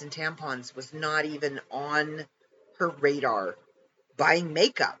pads and tampons was not even on her radar. Buying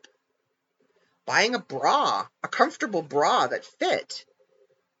makeup, buying a bra, a comfortable bra that fit.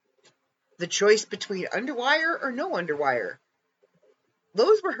 The choice between underwire or no underwire.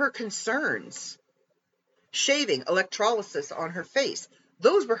 Those were her concerns. Shaving, electrolysis on her face.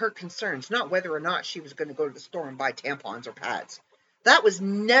 Those were her concerns, not whether or not she was going to go to the store and buy tampons or pads. That was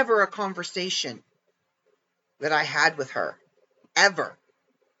never a conversation that I had with her, ever.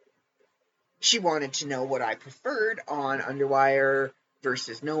 She wanted to know what I preferred on underwire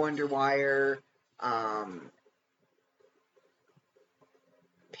versus no underwire,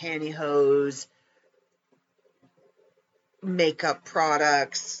 pantyhose, makeup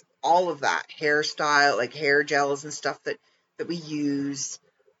products, all of that, hairstyle, like hair gels and stuff that we use.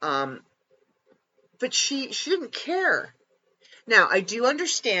 But she didn't care. Now, I do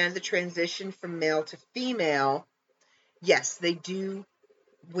understand the transition from male to female. Yes, they do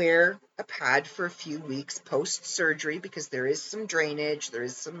wear a pad for a few weeks post-surgery because there is some drainage, there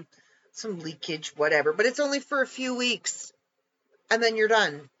is some leakage, whatever, but it's only for a few weeks, and then you're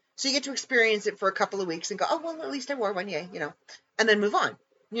done. So you get to experience it for a couple of weeks and go, oh, well, at least I wore one, yay, and then move on.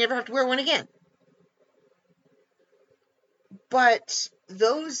 You never have to wear one again. But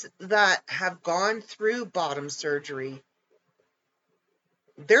those that have gone through bottom surgery,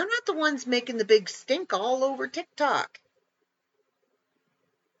 they're not the ones making the big stink all over TikTok.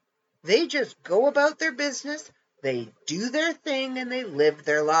 They just go about their business, they do their thing, and they live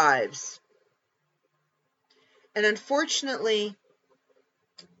their lives. And unfortunately,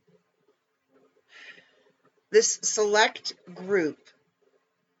 this select group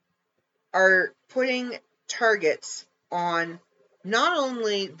are putting targets on not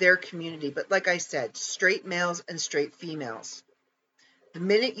only their community, but like I said, straight males and straight females. The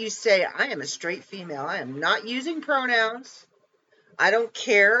minute you say, I am a straight female, I am not using pronouns, I don't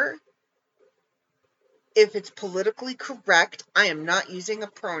care if it's politically correct, I am not using a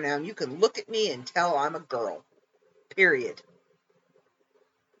pronoun. You can look at me and tell I'm a girl. Period.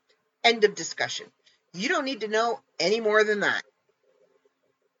 End of discussion. You don't need to know any more than that.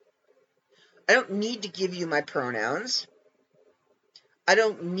 I don't need to give you my pronouns. I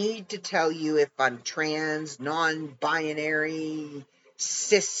don't need to tell you if I'm trans, non-binary,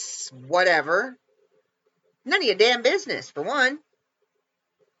 cis, whatever. None of your damn business, for one.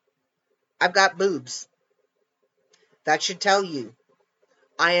 I've got boobs. That should tell you.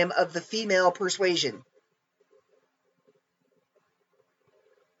 I am of the female persuasion.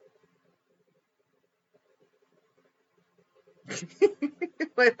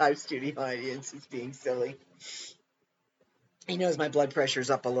 My live studio audience is being silly. He knows my blood pressure's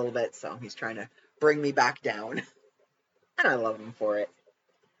up a little bit, so he's trying to bring me back down. And I love him for it.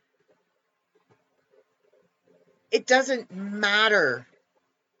 It doesn't matter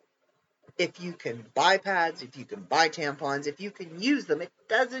if you can buy pads, if you can buy tampons, if you can use them. It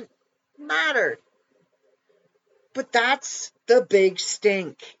doesn't matter. But that's the big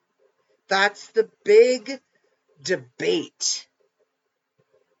stink. That's the big debate.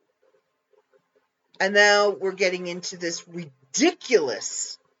 And now we're getting into this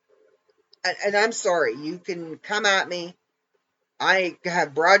ridiculous, and I'm sorry, you can come at me. I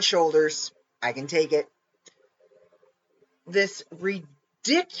have broad shoulders. I can take it. This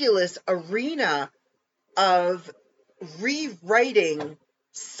ridiculous arena of rewriting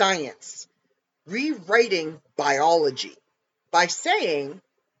science, rewriting biology by saying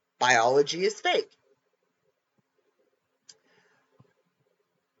biology is fake.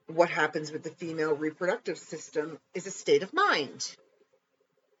 What happens with the female reproductive system is a state of mind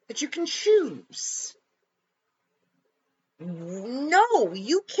that you can choose. No,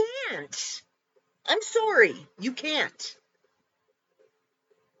 you can't. I'm sorry, you can't.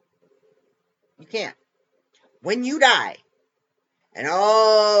 You can't. When you die, and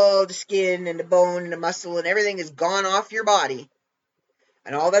all the skin and the bone and the muscle and everything is gone off your body,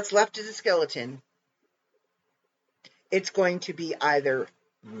 and all that's left is a skeleton, it's going to be either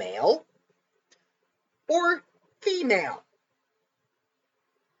male or female.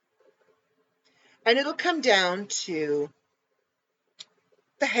 And it'll come down to,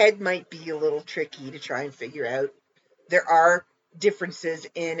 the head might be a little tricky to try and figure out. There are differences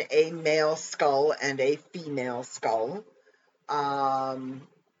in a male skull and a female skull.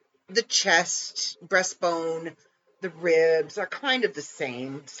 The chest, breastbone, the ribs are kind of the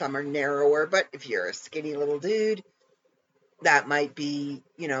same. Some are narrower, but if you're a skinny little dude, that might be,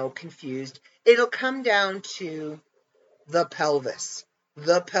 confused. It'll come down to the pelvis,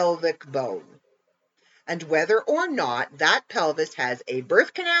 the pelvic bone, and whether or not that pelvis has a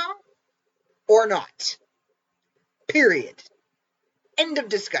birth canal or not. Period. End of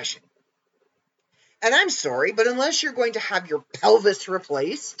discussion. And I'm sorry, but unless you're going to have your pelvis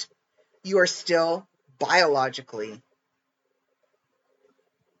replaced, you are still biologically,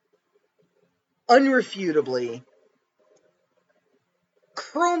 unrefutably,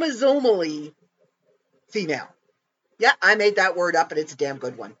 chromosomally female. Yeah, I made that word up, and it's a damn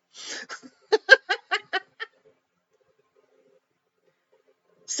good one.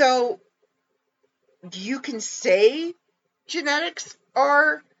 So, you can say genetics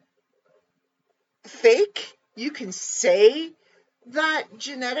are fake. You can say that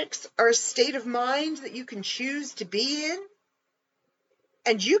genetics are a state of mind that you can choose to be in.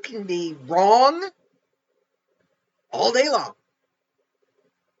 And you can be wrong all day long.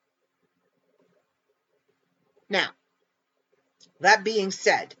 Now, that being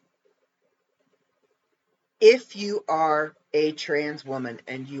said, if you are a trans woman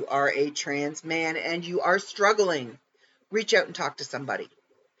and you are a trans man and you are struggling, reach out and talk to somebody.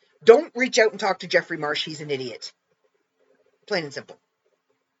 Don't reach out and talk to Jeffrey Marsh. He's an idiot. Plain and simple.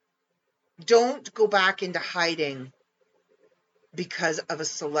 Don't go back into hiding because of a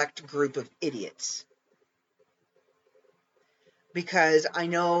select group of idiots. Because I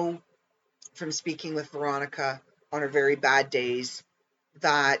know from speaking with Veronica on her very bad days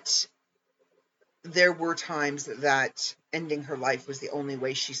that there were times that ending her life was the only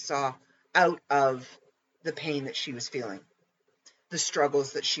way she saw out of the pain that she was feeling, the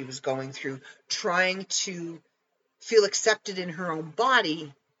struggles that she was going through, trying to feel accepted in her own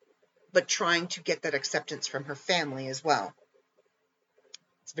body, but trying to get that acceptance from her family as well.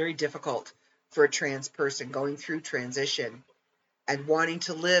 It's very difficult for a trans person going through transition and wanting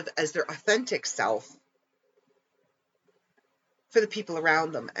to live as their authentic self for the people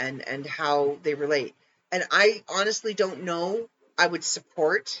around them and how they relate. And I honestly don't know. I would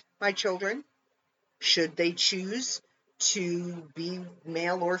support my children should they choose to be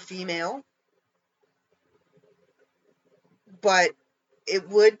male or female. But it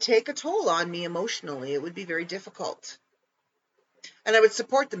would take a toll on me emotionally. It would be very difficult. And I would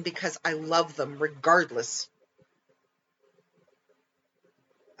support them because I love them regardless.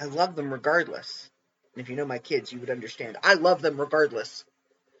 I love them regardless. And if you know my kids, you would understand. I love them regardless.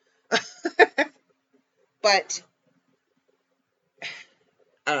 But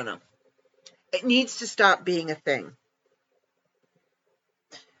I don't know. It needs to stop being a thing.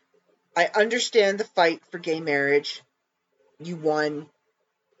 I understand the fight for gay marriage. You won.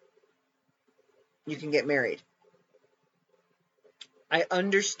 You can get married. I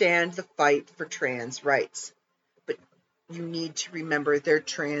understand the fight for trans rights. But you need to remember they're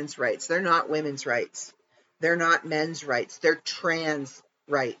trans rights. They're not women's rights. They're not men's rights. They're trans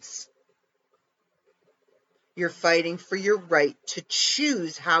rights. You're fighting for your right to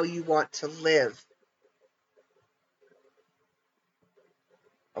choose how you want to live.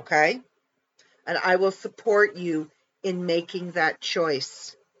 Okay? And I will support you in making that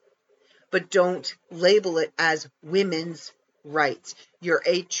choice. But don't label it as women's rights. You're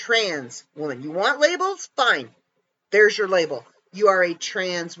a trans woman. You want labels? Fine. There's your label. You are a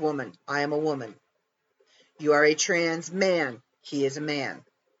trans woman. I am a woman. You are a trans man. He is a man.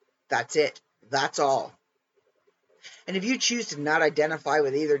 That's it. That's all. And if you choose to not identify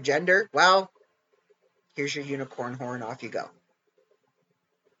with either gender, well, here's your unicorn horn. Off you go.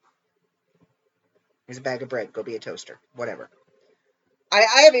 Here's a bag of bread. Go be a toaster. Whatever.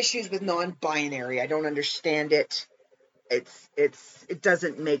 I have issues with non-binary. I don't understand it. It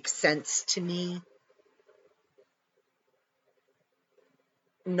doesn't make sense to me.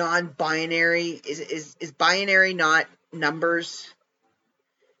 Non-binary is binary not numbers?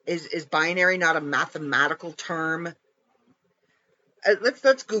 Is binary not a mathematical term?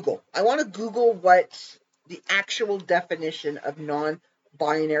 Let's Google. I want to Google what the actual definition of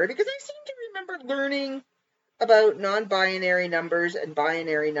non-binary, because I seem to remember learning about non-binary numbers and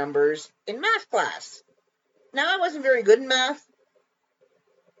binary numbers in math class. Now, I wasn't very good in math.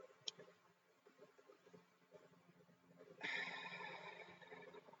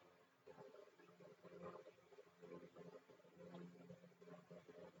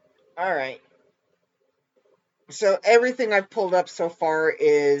 All right. So everything I've pulled up so far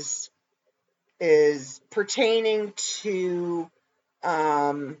is pertaining to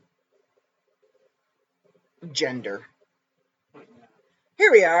gender.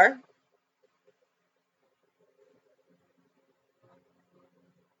 Here we are.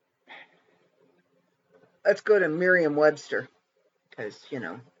 Let's go to Merriam-Webster, because, you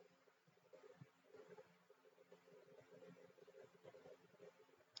know.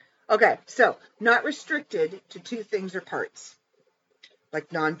 Okay, so not restricted to two things or parts,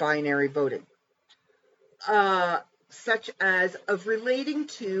 like non-binary voting, such as of relating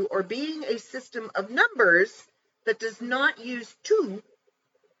to or being a system of numbers that does not use two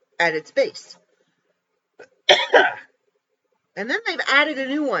at its base. And then they've added a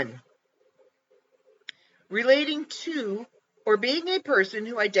new one. Relating to or being a person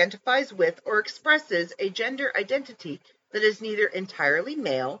who identifies with or expresses a gender identity that is neither entirely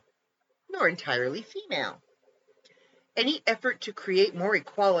male nor entirely female. Any effort to create more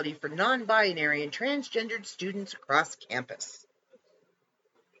equality for non-binary and transgendered students across campus.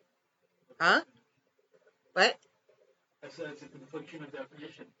 Huh? What? I said it's a confliction of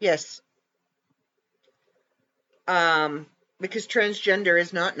definition. Yes. Because transgender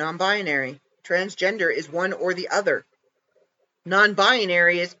is not non-binary. Transgender is one or the other.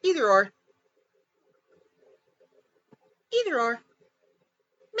 Non-binary is either or. Either or.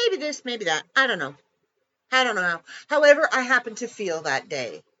 Maybe this, maybe that. I don't know. I don't know how. However, I happen to feel that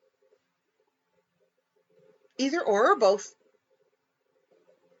day. Either or both.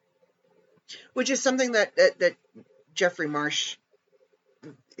 Which is something that Jeffrey Marsh,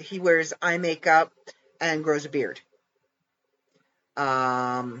 he wears eye makeup and grows a beard.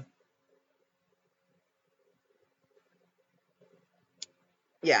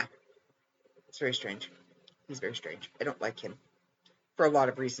 Yeah. It's very strange. He's very strange. I don't like him for a lot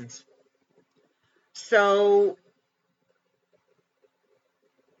of reasons. So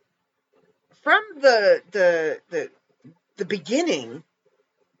from the beginning,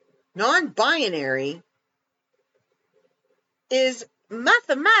 non-binary is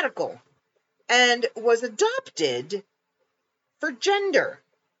mathematical and was adopted for gender.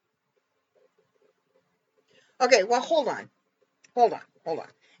 Okay, well, hold on.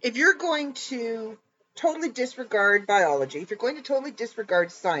 If you're going to totally disregard biology, if you're going to totally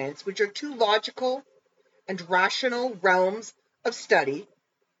disregard science, which are two logical and rational realms of study,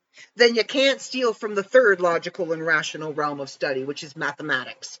 then you can't steal from the third logical and rational realm of study, which is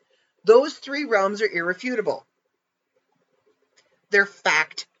mathematics. Those three realms are irrefutable. They're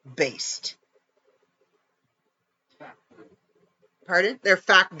fact-based. Pardon? They're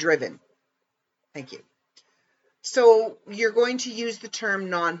fact-driven. Thank you. So you're going to use the term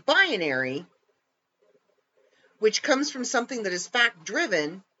non-binary, which comes from something that is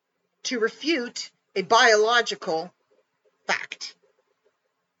fact-driven, to refute a biological fact.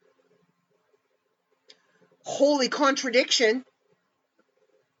 Holy contradiction.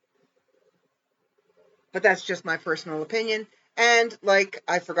 But that's just my personal opinion. And like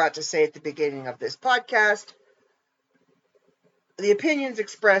I forgot to say at the beginning of this podcast, the opinions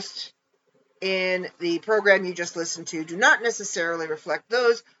expressed in the program you just listened to do not necessarily reflect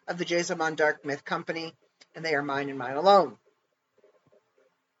those of the Jezomon Dark Myth Company. and they are mine and mine alone.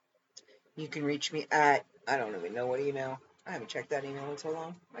 You can reach me at, I don't even know what email. I haven't checked that email in so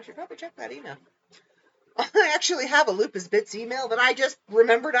long. I should probably check that email. I actually have a Lupus Bits email that I just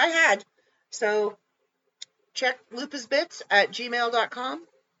remembered I had. So check lupusbits@gmail.com,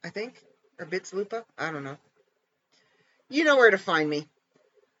 I think. Or Bitslupa. I don't know. You know where to find me.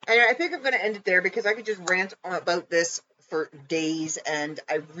 And I think I'm going to end it there because I could just rant about this for days and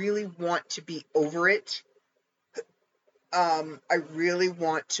I really want to be over it. I really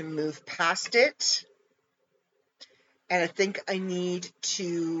want to move past it. And I think I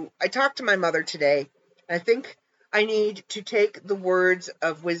talked to my mother today, and I think I need to take the words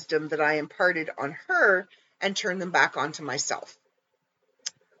of wisdom that I imparted on her and turn them back onto myself.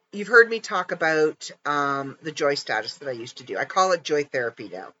 You've heard me talk about the joy status that I used to do. I call it joy therapy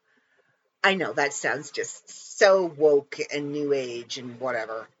now. I know that sounds just so woke and new age and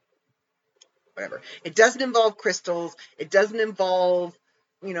whatever. It doesn't involve crystals. It doesn't involve,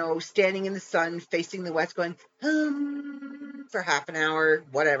 standing in the sun, facing the west, going for half an hour,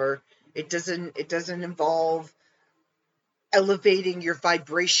 whatever. It doesn't involve elevating your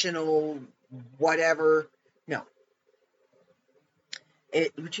vibrational whatever. No.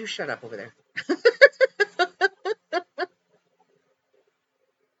 Would you shut up over there?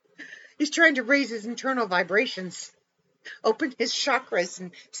 He's trying to raise his internal vibrations, open his chakras, and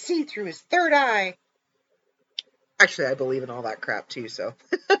see through his third eye. Actually, I believe in all that crap too, so.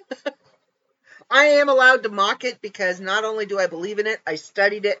 I am allowed to mock it because not only do I believe in it, I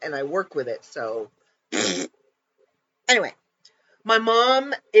studied it and I work with it, so. Anyway, my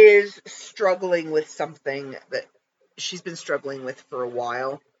mom is struggling with something that she's been struggling with for a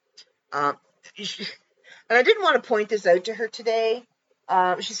while. And I didn't want to point this out to her today.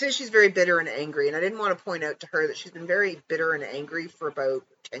 She says she's very bitter and angry, and I didn't want to point out to her that she's been very bitter and angry for about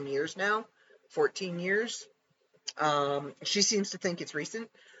 10 years now, 14 years. She seems to think it's recent.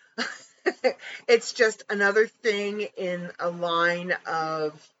 It's just another thing in a line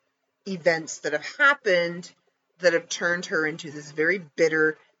of events that have happened that have turned her into this very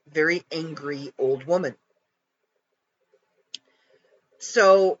bitter, very angry old woman.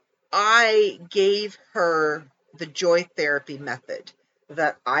 So I gave her the joy therapy method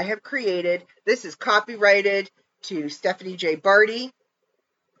that I have created. This is copyrighted to Stephanie J. Barty,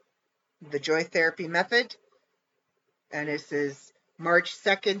 the joy therapy method. And this is March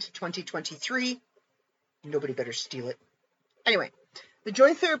 2nd, 2023. Nobody better steal it. Anyway, the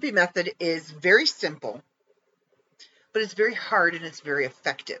joy therapy method is very simple, but it's very hard and it's very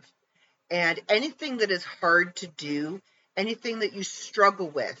effective. And anything that is hard to do, anything that you struggle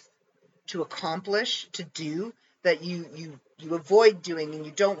with to accomplish, to do, that you avoid doing and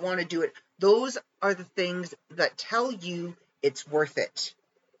you don't want to do it, those are the things that tell you it's worth it.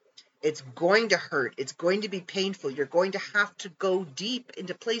 It's going to hurt. It's going to be painful. You're going to have to go deep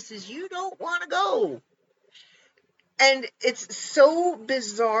into places you don't want to go. And it's so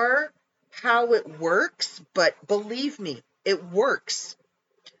bizarre how it works, but believe me, it works.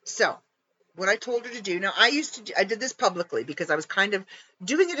 So, what I told her to do, now I did this publicly because I was kind of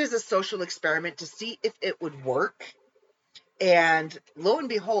doing it as a social experiment to see if it would work. And lo and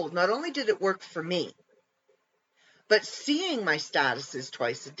behold, not only did it work for me, but seeing my statuses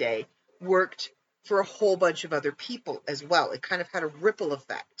twice a day worked for a whole bunch of other people as well. It kind of had a ripple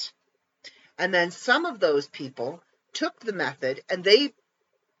effect. And then some of those people took the method and they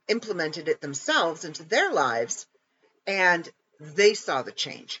implemented it themselves into their lives, and they saw the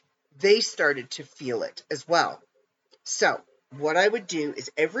change. They started to feel it as well. So what I would do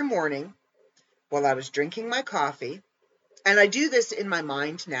is every morning while I was drinking my coffee, and I do this in my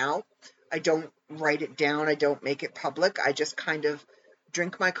mind now, I don't write it down, I don't make it public, I just kind of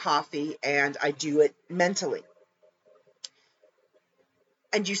drink my coffee and I do it mentally.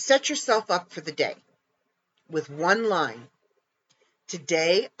 And you set yourself up for the day with one line.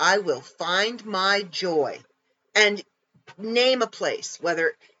 Today I will find my joy. And name a place,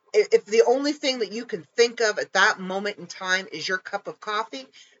 whether if the only thing that you can think of at that moment in time is your cup of coffee,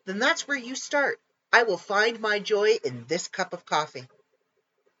 then that's where you start. I will find my joy in this cup of coffee.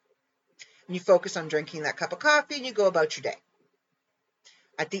 And you focus on drinking that cup of coffee and you go about your day.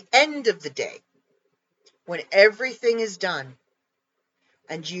 At the end of the day, when everything is done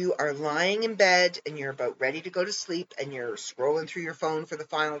and you are lying in bed and you're about ready to go to sleep and you're scrolling through your phone for the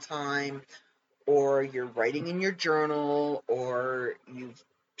final time, or you're writing in your journal, or you've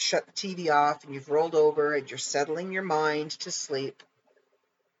shut the TV off and you've rolled over and you're settling your mind to sleep,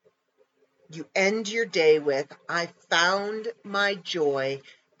 you end your day with, I found my joy,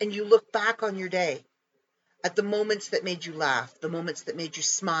 and you look back on your day at the moments that made you laugh, the moments that made you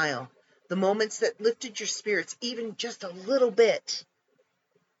smile, the moments that lifted your spirits even just a little bit.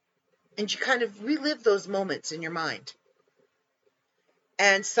 And you kind of relive those moments in your mind.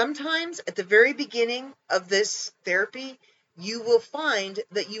 And sometimes at the very beginning of this therapy, you will find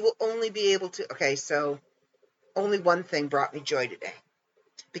that you will only be able to, okay, so only one thing brought me joy today.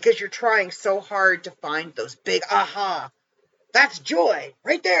 Because you're trying so hard to find those big aha. That's joy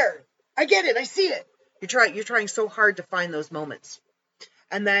right there. I get it. I see it. You're trying so hard to find those moments.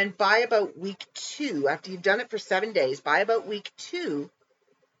 And then by about week 2, after you've done it for 7 days, by about week 2,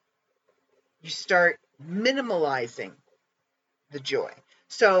 you start minimalizing the joy.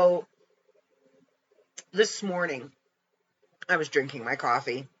 So this morning, I was drinking my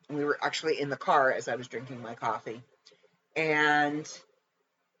coffee. And we were actually in the car as I was drinking my coffee. And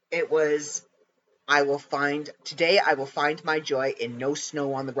it was, today I will find my joy in no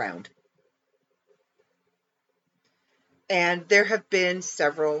snow on the ground. And there have been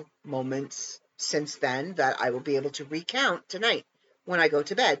several moments since then that I will be able to recount tonight when I go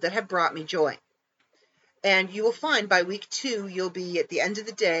to bed that have brought me joy. And you will find by week 2, you'll be at the end of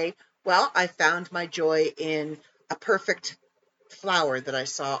the day, well, I found my joy in a perfect flower that I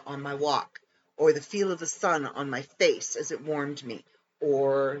saw on my walk, or the feel of the sun on my face as it warmed me,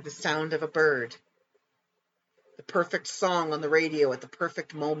 or the sound of a bird, the perfect song on the radio at the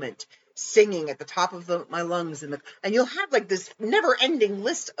perfect moment, singing at the top of my lungs, and you'll have like this never-ending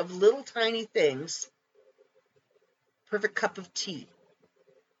list of little tiny things. Perfect cup of tea,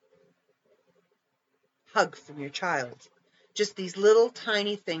 hug from your child, just these little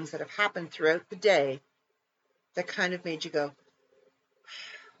tiny things that have happened throughout the day that kind of made you go,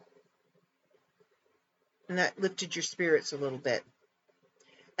 and that lifted your spirits a little bit.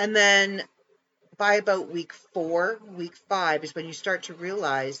 And then by about week 4, week 5 is when you start to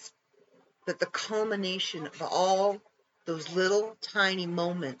realize that the culmination of all those little tiny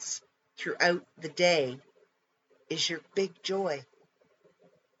moments throughout the day is your big joy.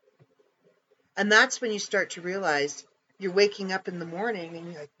 And that's when you start to realize you're waking up in the morning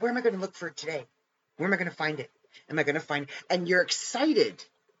and you're like, where am I going to look for it today? Where am I going to find it? Am I going to find it? And you're excited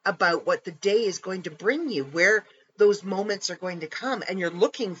about what the day is going to bring you, where those moments are going to come, and you're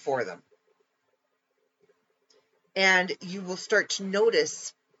looking for them. And you will start to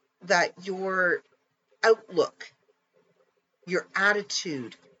notice that your outlook, your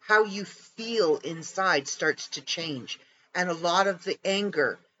attitude, how you feel inside starts to change. And a lot of the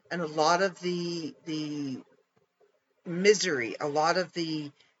anger and a lot of the misery, a lot of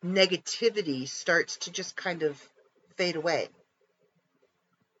the negativity starts to just kind of fade away.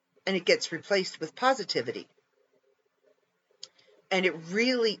 And it gets replaced with positivity. And it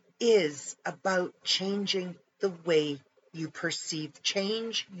really is about changing the way you perceive.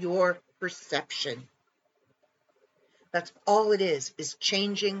 Change your perception. That's all it is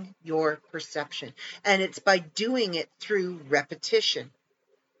changing your perception. And it's by doing it through repetition.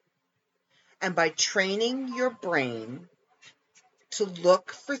 And by training your brain to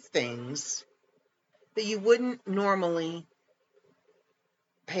look for things that you wouldn't normally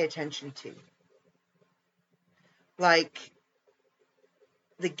pay attention to. Like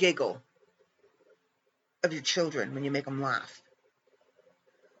the giggle of your children when you make them laugh.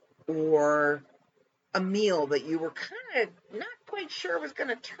 Or a meal that you were kind of not quite sure was going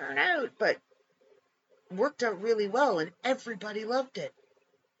to turn out, but worked out really well and everybody loved it.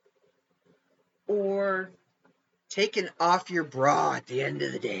 Or taking off your bra at the end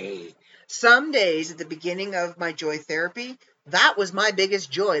of the day. Some days at the beginning of my joy therapy, that was my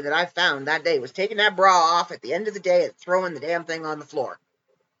biggest joy that I found that day, was taking that bra off at the end of the day and throwing the damn thing on the floor.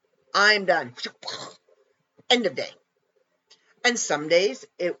 I'm done. End of day. And some days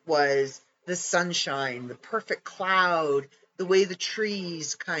it was the sunshine, the perfect cloud, the way the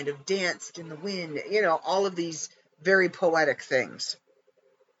trees kind of danced in the wind, all of these very poetic things.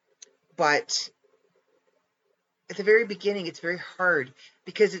 But at the very beginning, it's very hard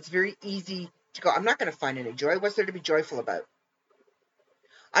because it's very easy to go, I'm not going to find any joy. What's there to be joyful about?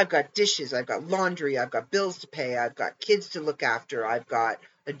 I've got dishes, I've got laundry, I've got bills to pay, I've got kids to look after, I've got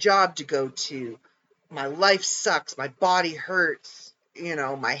a job to go to, my life sucks, my body hurts,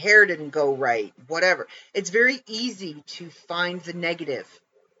 my hair didn't go right, whatever. It's very easy to find the negative.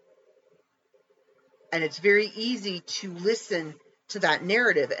 And it's very easy to listen to that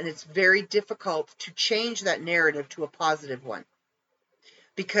narrative, and it's very difficult to change that narrative to a positive one.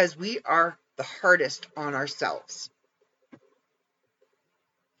 Because we are the hardest on ourselves.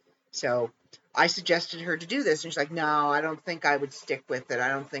 So I suggested her to do this, and she's like, no, I don't think I would stick with it. I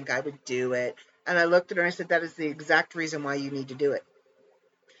don't think I would do it. And I looked at her and I said, that is the exact reason why you need to do it.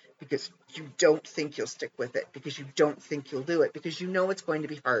 Because you don't think you'll stick with it. Because you don't think you'll do it. Because you know it's going to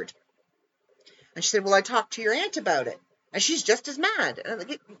be hard. And she said, well, I talked to your aunt about it, and she's just as mad. And I'm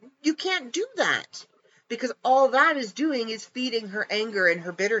like, you can't do that, because all that is doing is feeding her anger and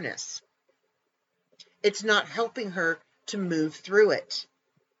her bitterness. It's not helping her to move through it.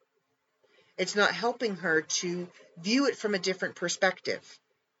 It's not helping her to view it from a different perspective.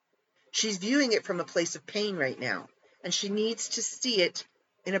 She's viewing it from a place of pain right now, and she needs to see it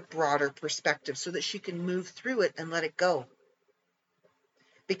in a broader perspective so that she can move through it and let it go.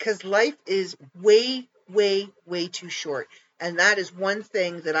 Because life is way, way, way too short. And that is one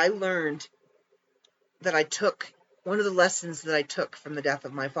thing that I learned, that I took, one of the lessons that I took from the death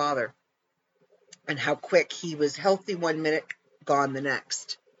of my father, and how quick he was healthy one minute, gone the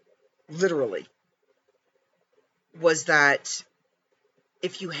next, literally, was that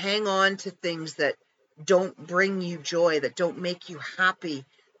if you hang on to things that don't bring you joy, that don't make you happy,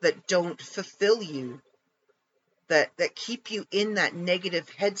 that don't fulfill you, that keep you in that negative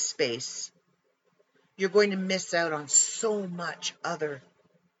headspace, you're going to miss out on so much other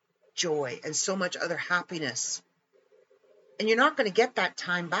joy and so much other happiness. And you're not going to get that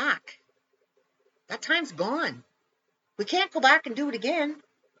time back. That time's gone. We can't go back and do it again.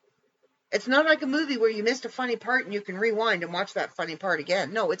 It's not like a movie where you missed a funny part and you can rewind and watch that funny part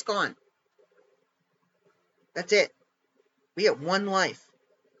again. No, it's gone. That's it. We have one life.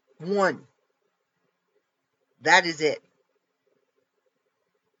 One. That is it.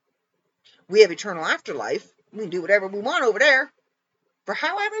 We have eternal afterlife. We can do whatever we want over there for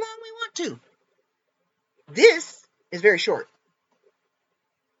however long we want to. This is very short.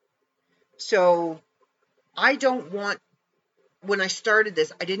 So I don't want, when I started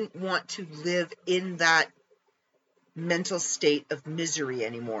this, I didn't want to live in that mental state of misery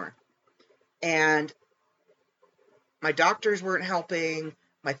anymore. And my doctors weren't helping.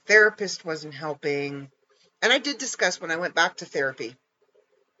 My therapist wasn't helping. And I did discuss, when I went back to therapy,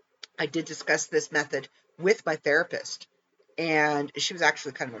 I did discuss this method with my therapist. And she was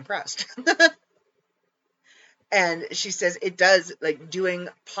actually kind of impressed. And she says it does, like doing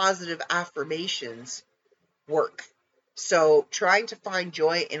positive affirmations, work. So trying to find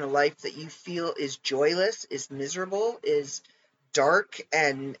joy in a life that you feel is joyless, is miserable, is dark,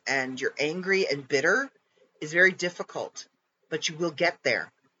 and you're angry and bitter is very difficult, but you will get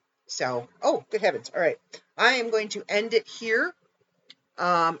there. So, oh, good heavens. All right. I am going to end it here.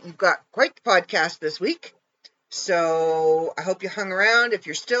 You've got quite the podcast this week. So I hope you hung around. If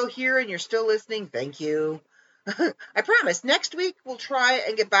you're still here and you're still listening, thank you. I promise next week we'll try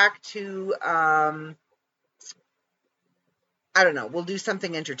and get back to, I don't know, we'll do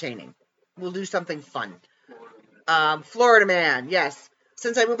something entertaining. We'll do something fun. Florida Man, yes.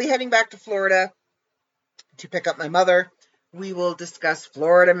 Since I will be heading back to Florida to pick up my mother, we will discuss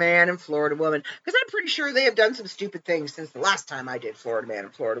Florida Man and Florida Woman, because I'm pretty sure they have done some stupid things since the last time I did Florida Man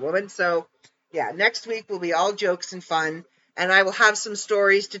and Florida Woman. So, yeah, next week will be all jokes and fun, and I will have some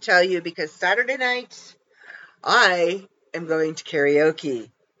stories to tell you, because Saturday night I am going to karaoke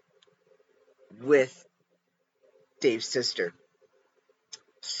with Dave's sister.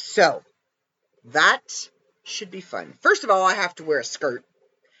 So, that should be fun. First of all, I have to wear a skirt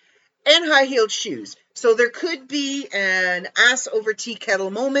and high-heeled shoes. So there could be an ass over tea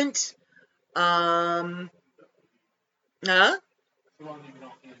kettle moment. As long as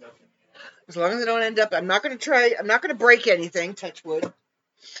I don't end up, I'm not going to break anything, touch wood.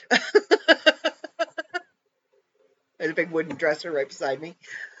 There's a big wooden dresser right beside me.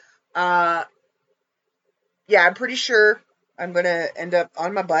 Yeah, I'm pretty sure I'm going to end up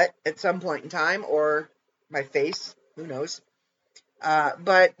on my butt at some point in time, or my face, who knows.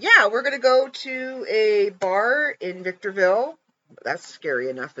 But yeah, we're going to go to a bar in Victorville. That's scary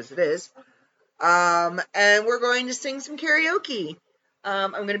enough as it is. And we're going to sing some karaoke.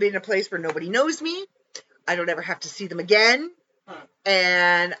 I'm going to be in a place where nobody knows me. I don't ever have to see them again.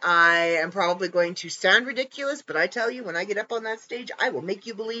 And I am probably going to sound ridiculous, but I tell you, when I get up on that stage, I will make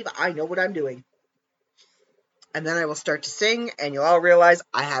you believe I know what I'm doing. And then I will start to sing, and you'll all realize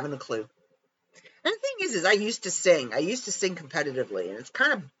I haven't a clue. And the thing is I used to sing. I used to sing competitively, and it's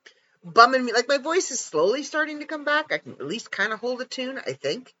kind of bumming me. Like, my voice is slowly starting to come back. I can at least kind of hold a tune, I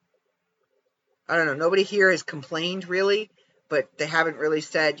think. I don't know. Nobody here has complained, really, but they haven't really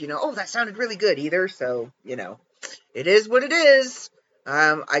said, oh, that sounded really good either. So, it is what it is.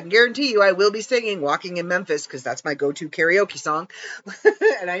 I can guarantee you I will be singing Walking in Memphis, because that's my go-to karaoke song.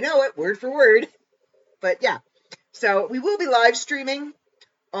 And I know it word for word. But yeah. So we will be live streaming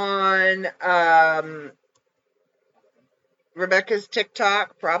on Rebecca's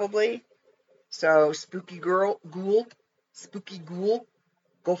TikTok, probably. So Spooky Ghoul,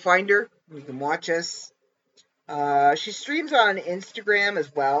 go find her. You can watch us. She streams on Instagram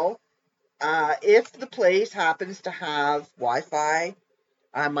as well. If the place happens to have Wi-Fi,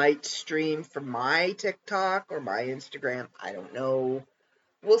 I might stream from my TikTok or my Instagram. I don't know.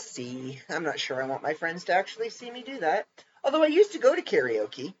 We'll see. I'm not sure I want my friends to actually see me do that. Although I used to go to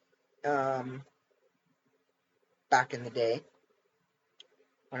karaoke back in the day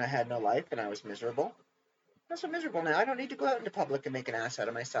when I had no life and I was miserable. I'm so miserable now. I don't need to go out into public and make an ass out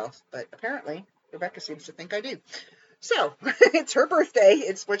of myself. But apparently, Rebecca seems to think I do. So, it's her birthday.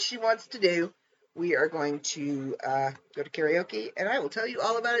 It's what she wants to do. We are going to go to karaoke, and I will tell you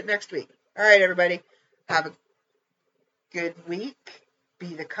all about it next week. All right, everybody. Have a good week.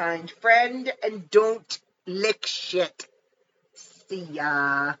 Be the kind friend, and don't lick shit. See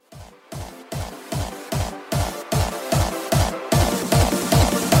ya.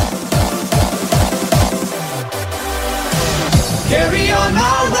 Carry on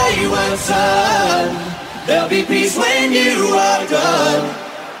my wayward son. There'll be peace when you are done.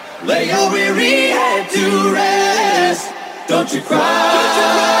 Lay your weary head to rest. Don't you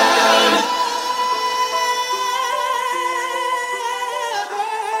cry.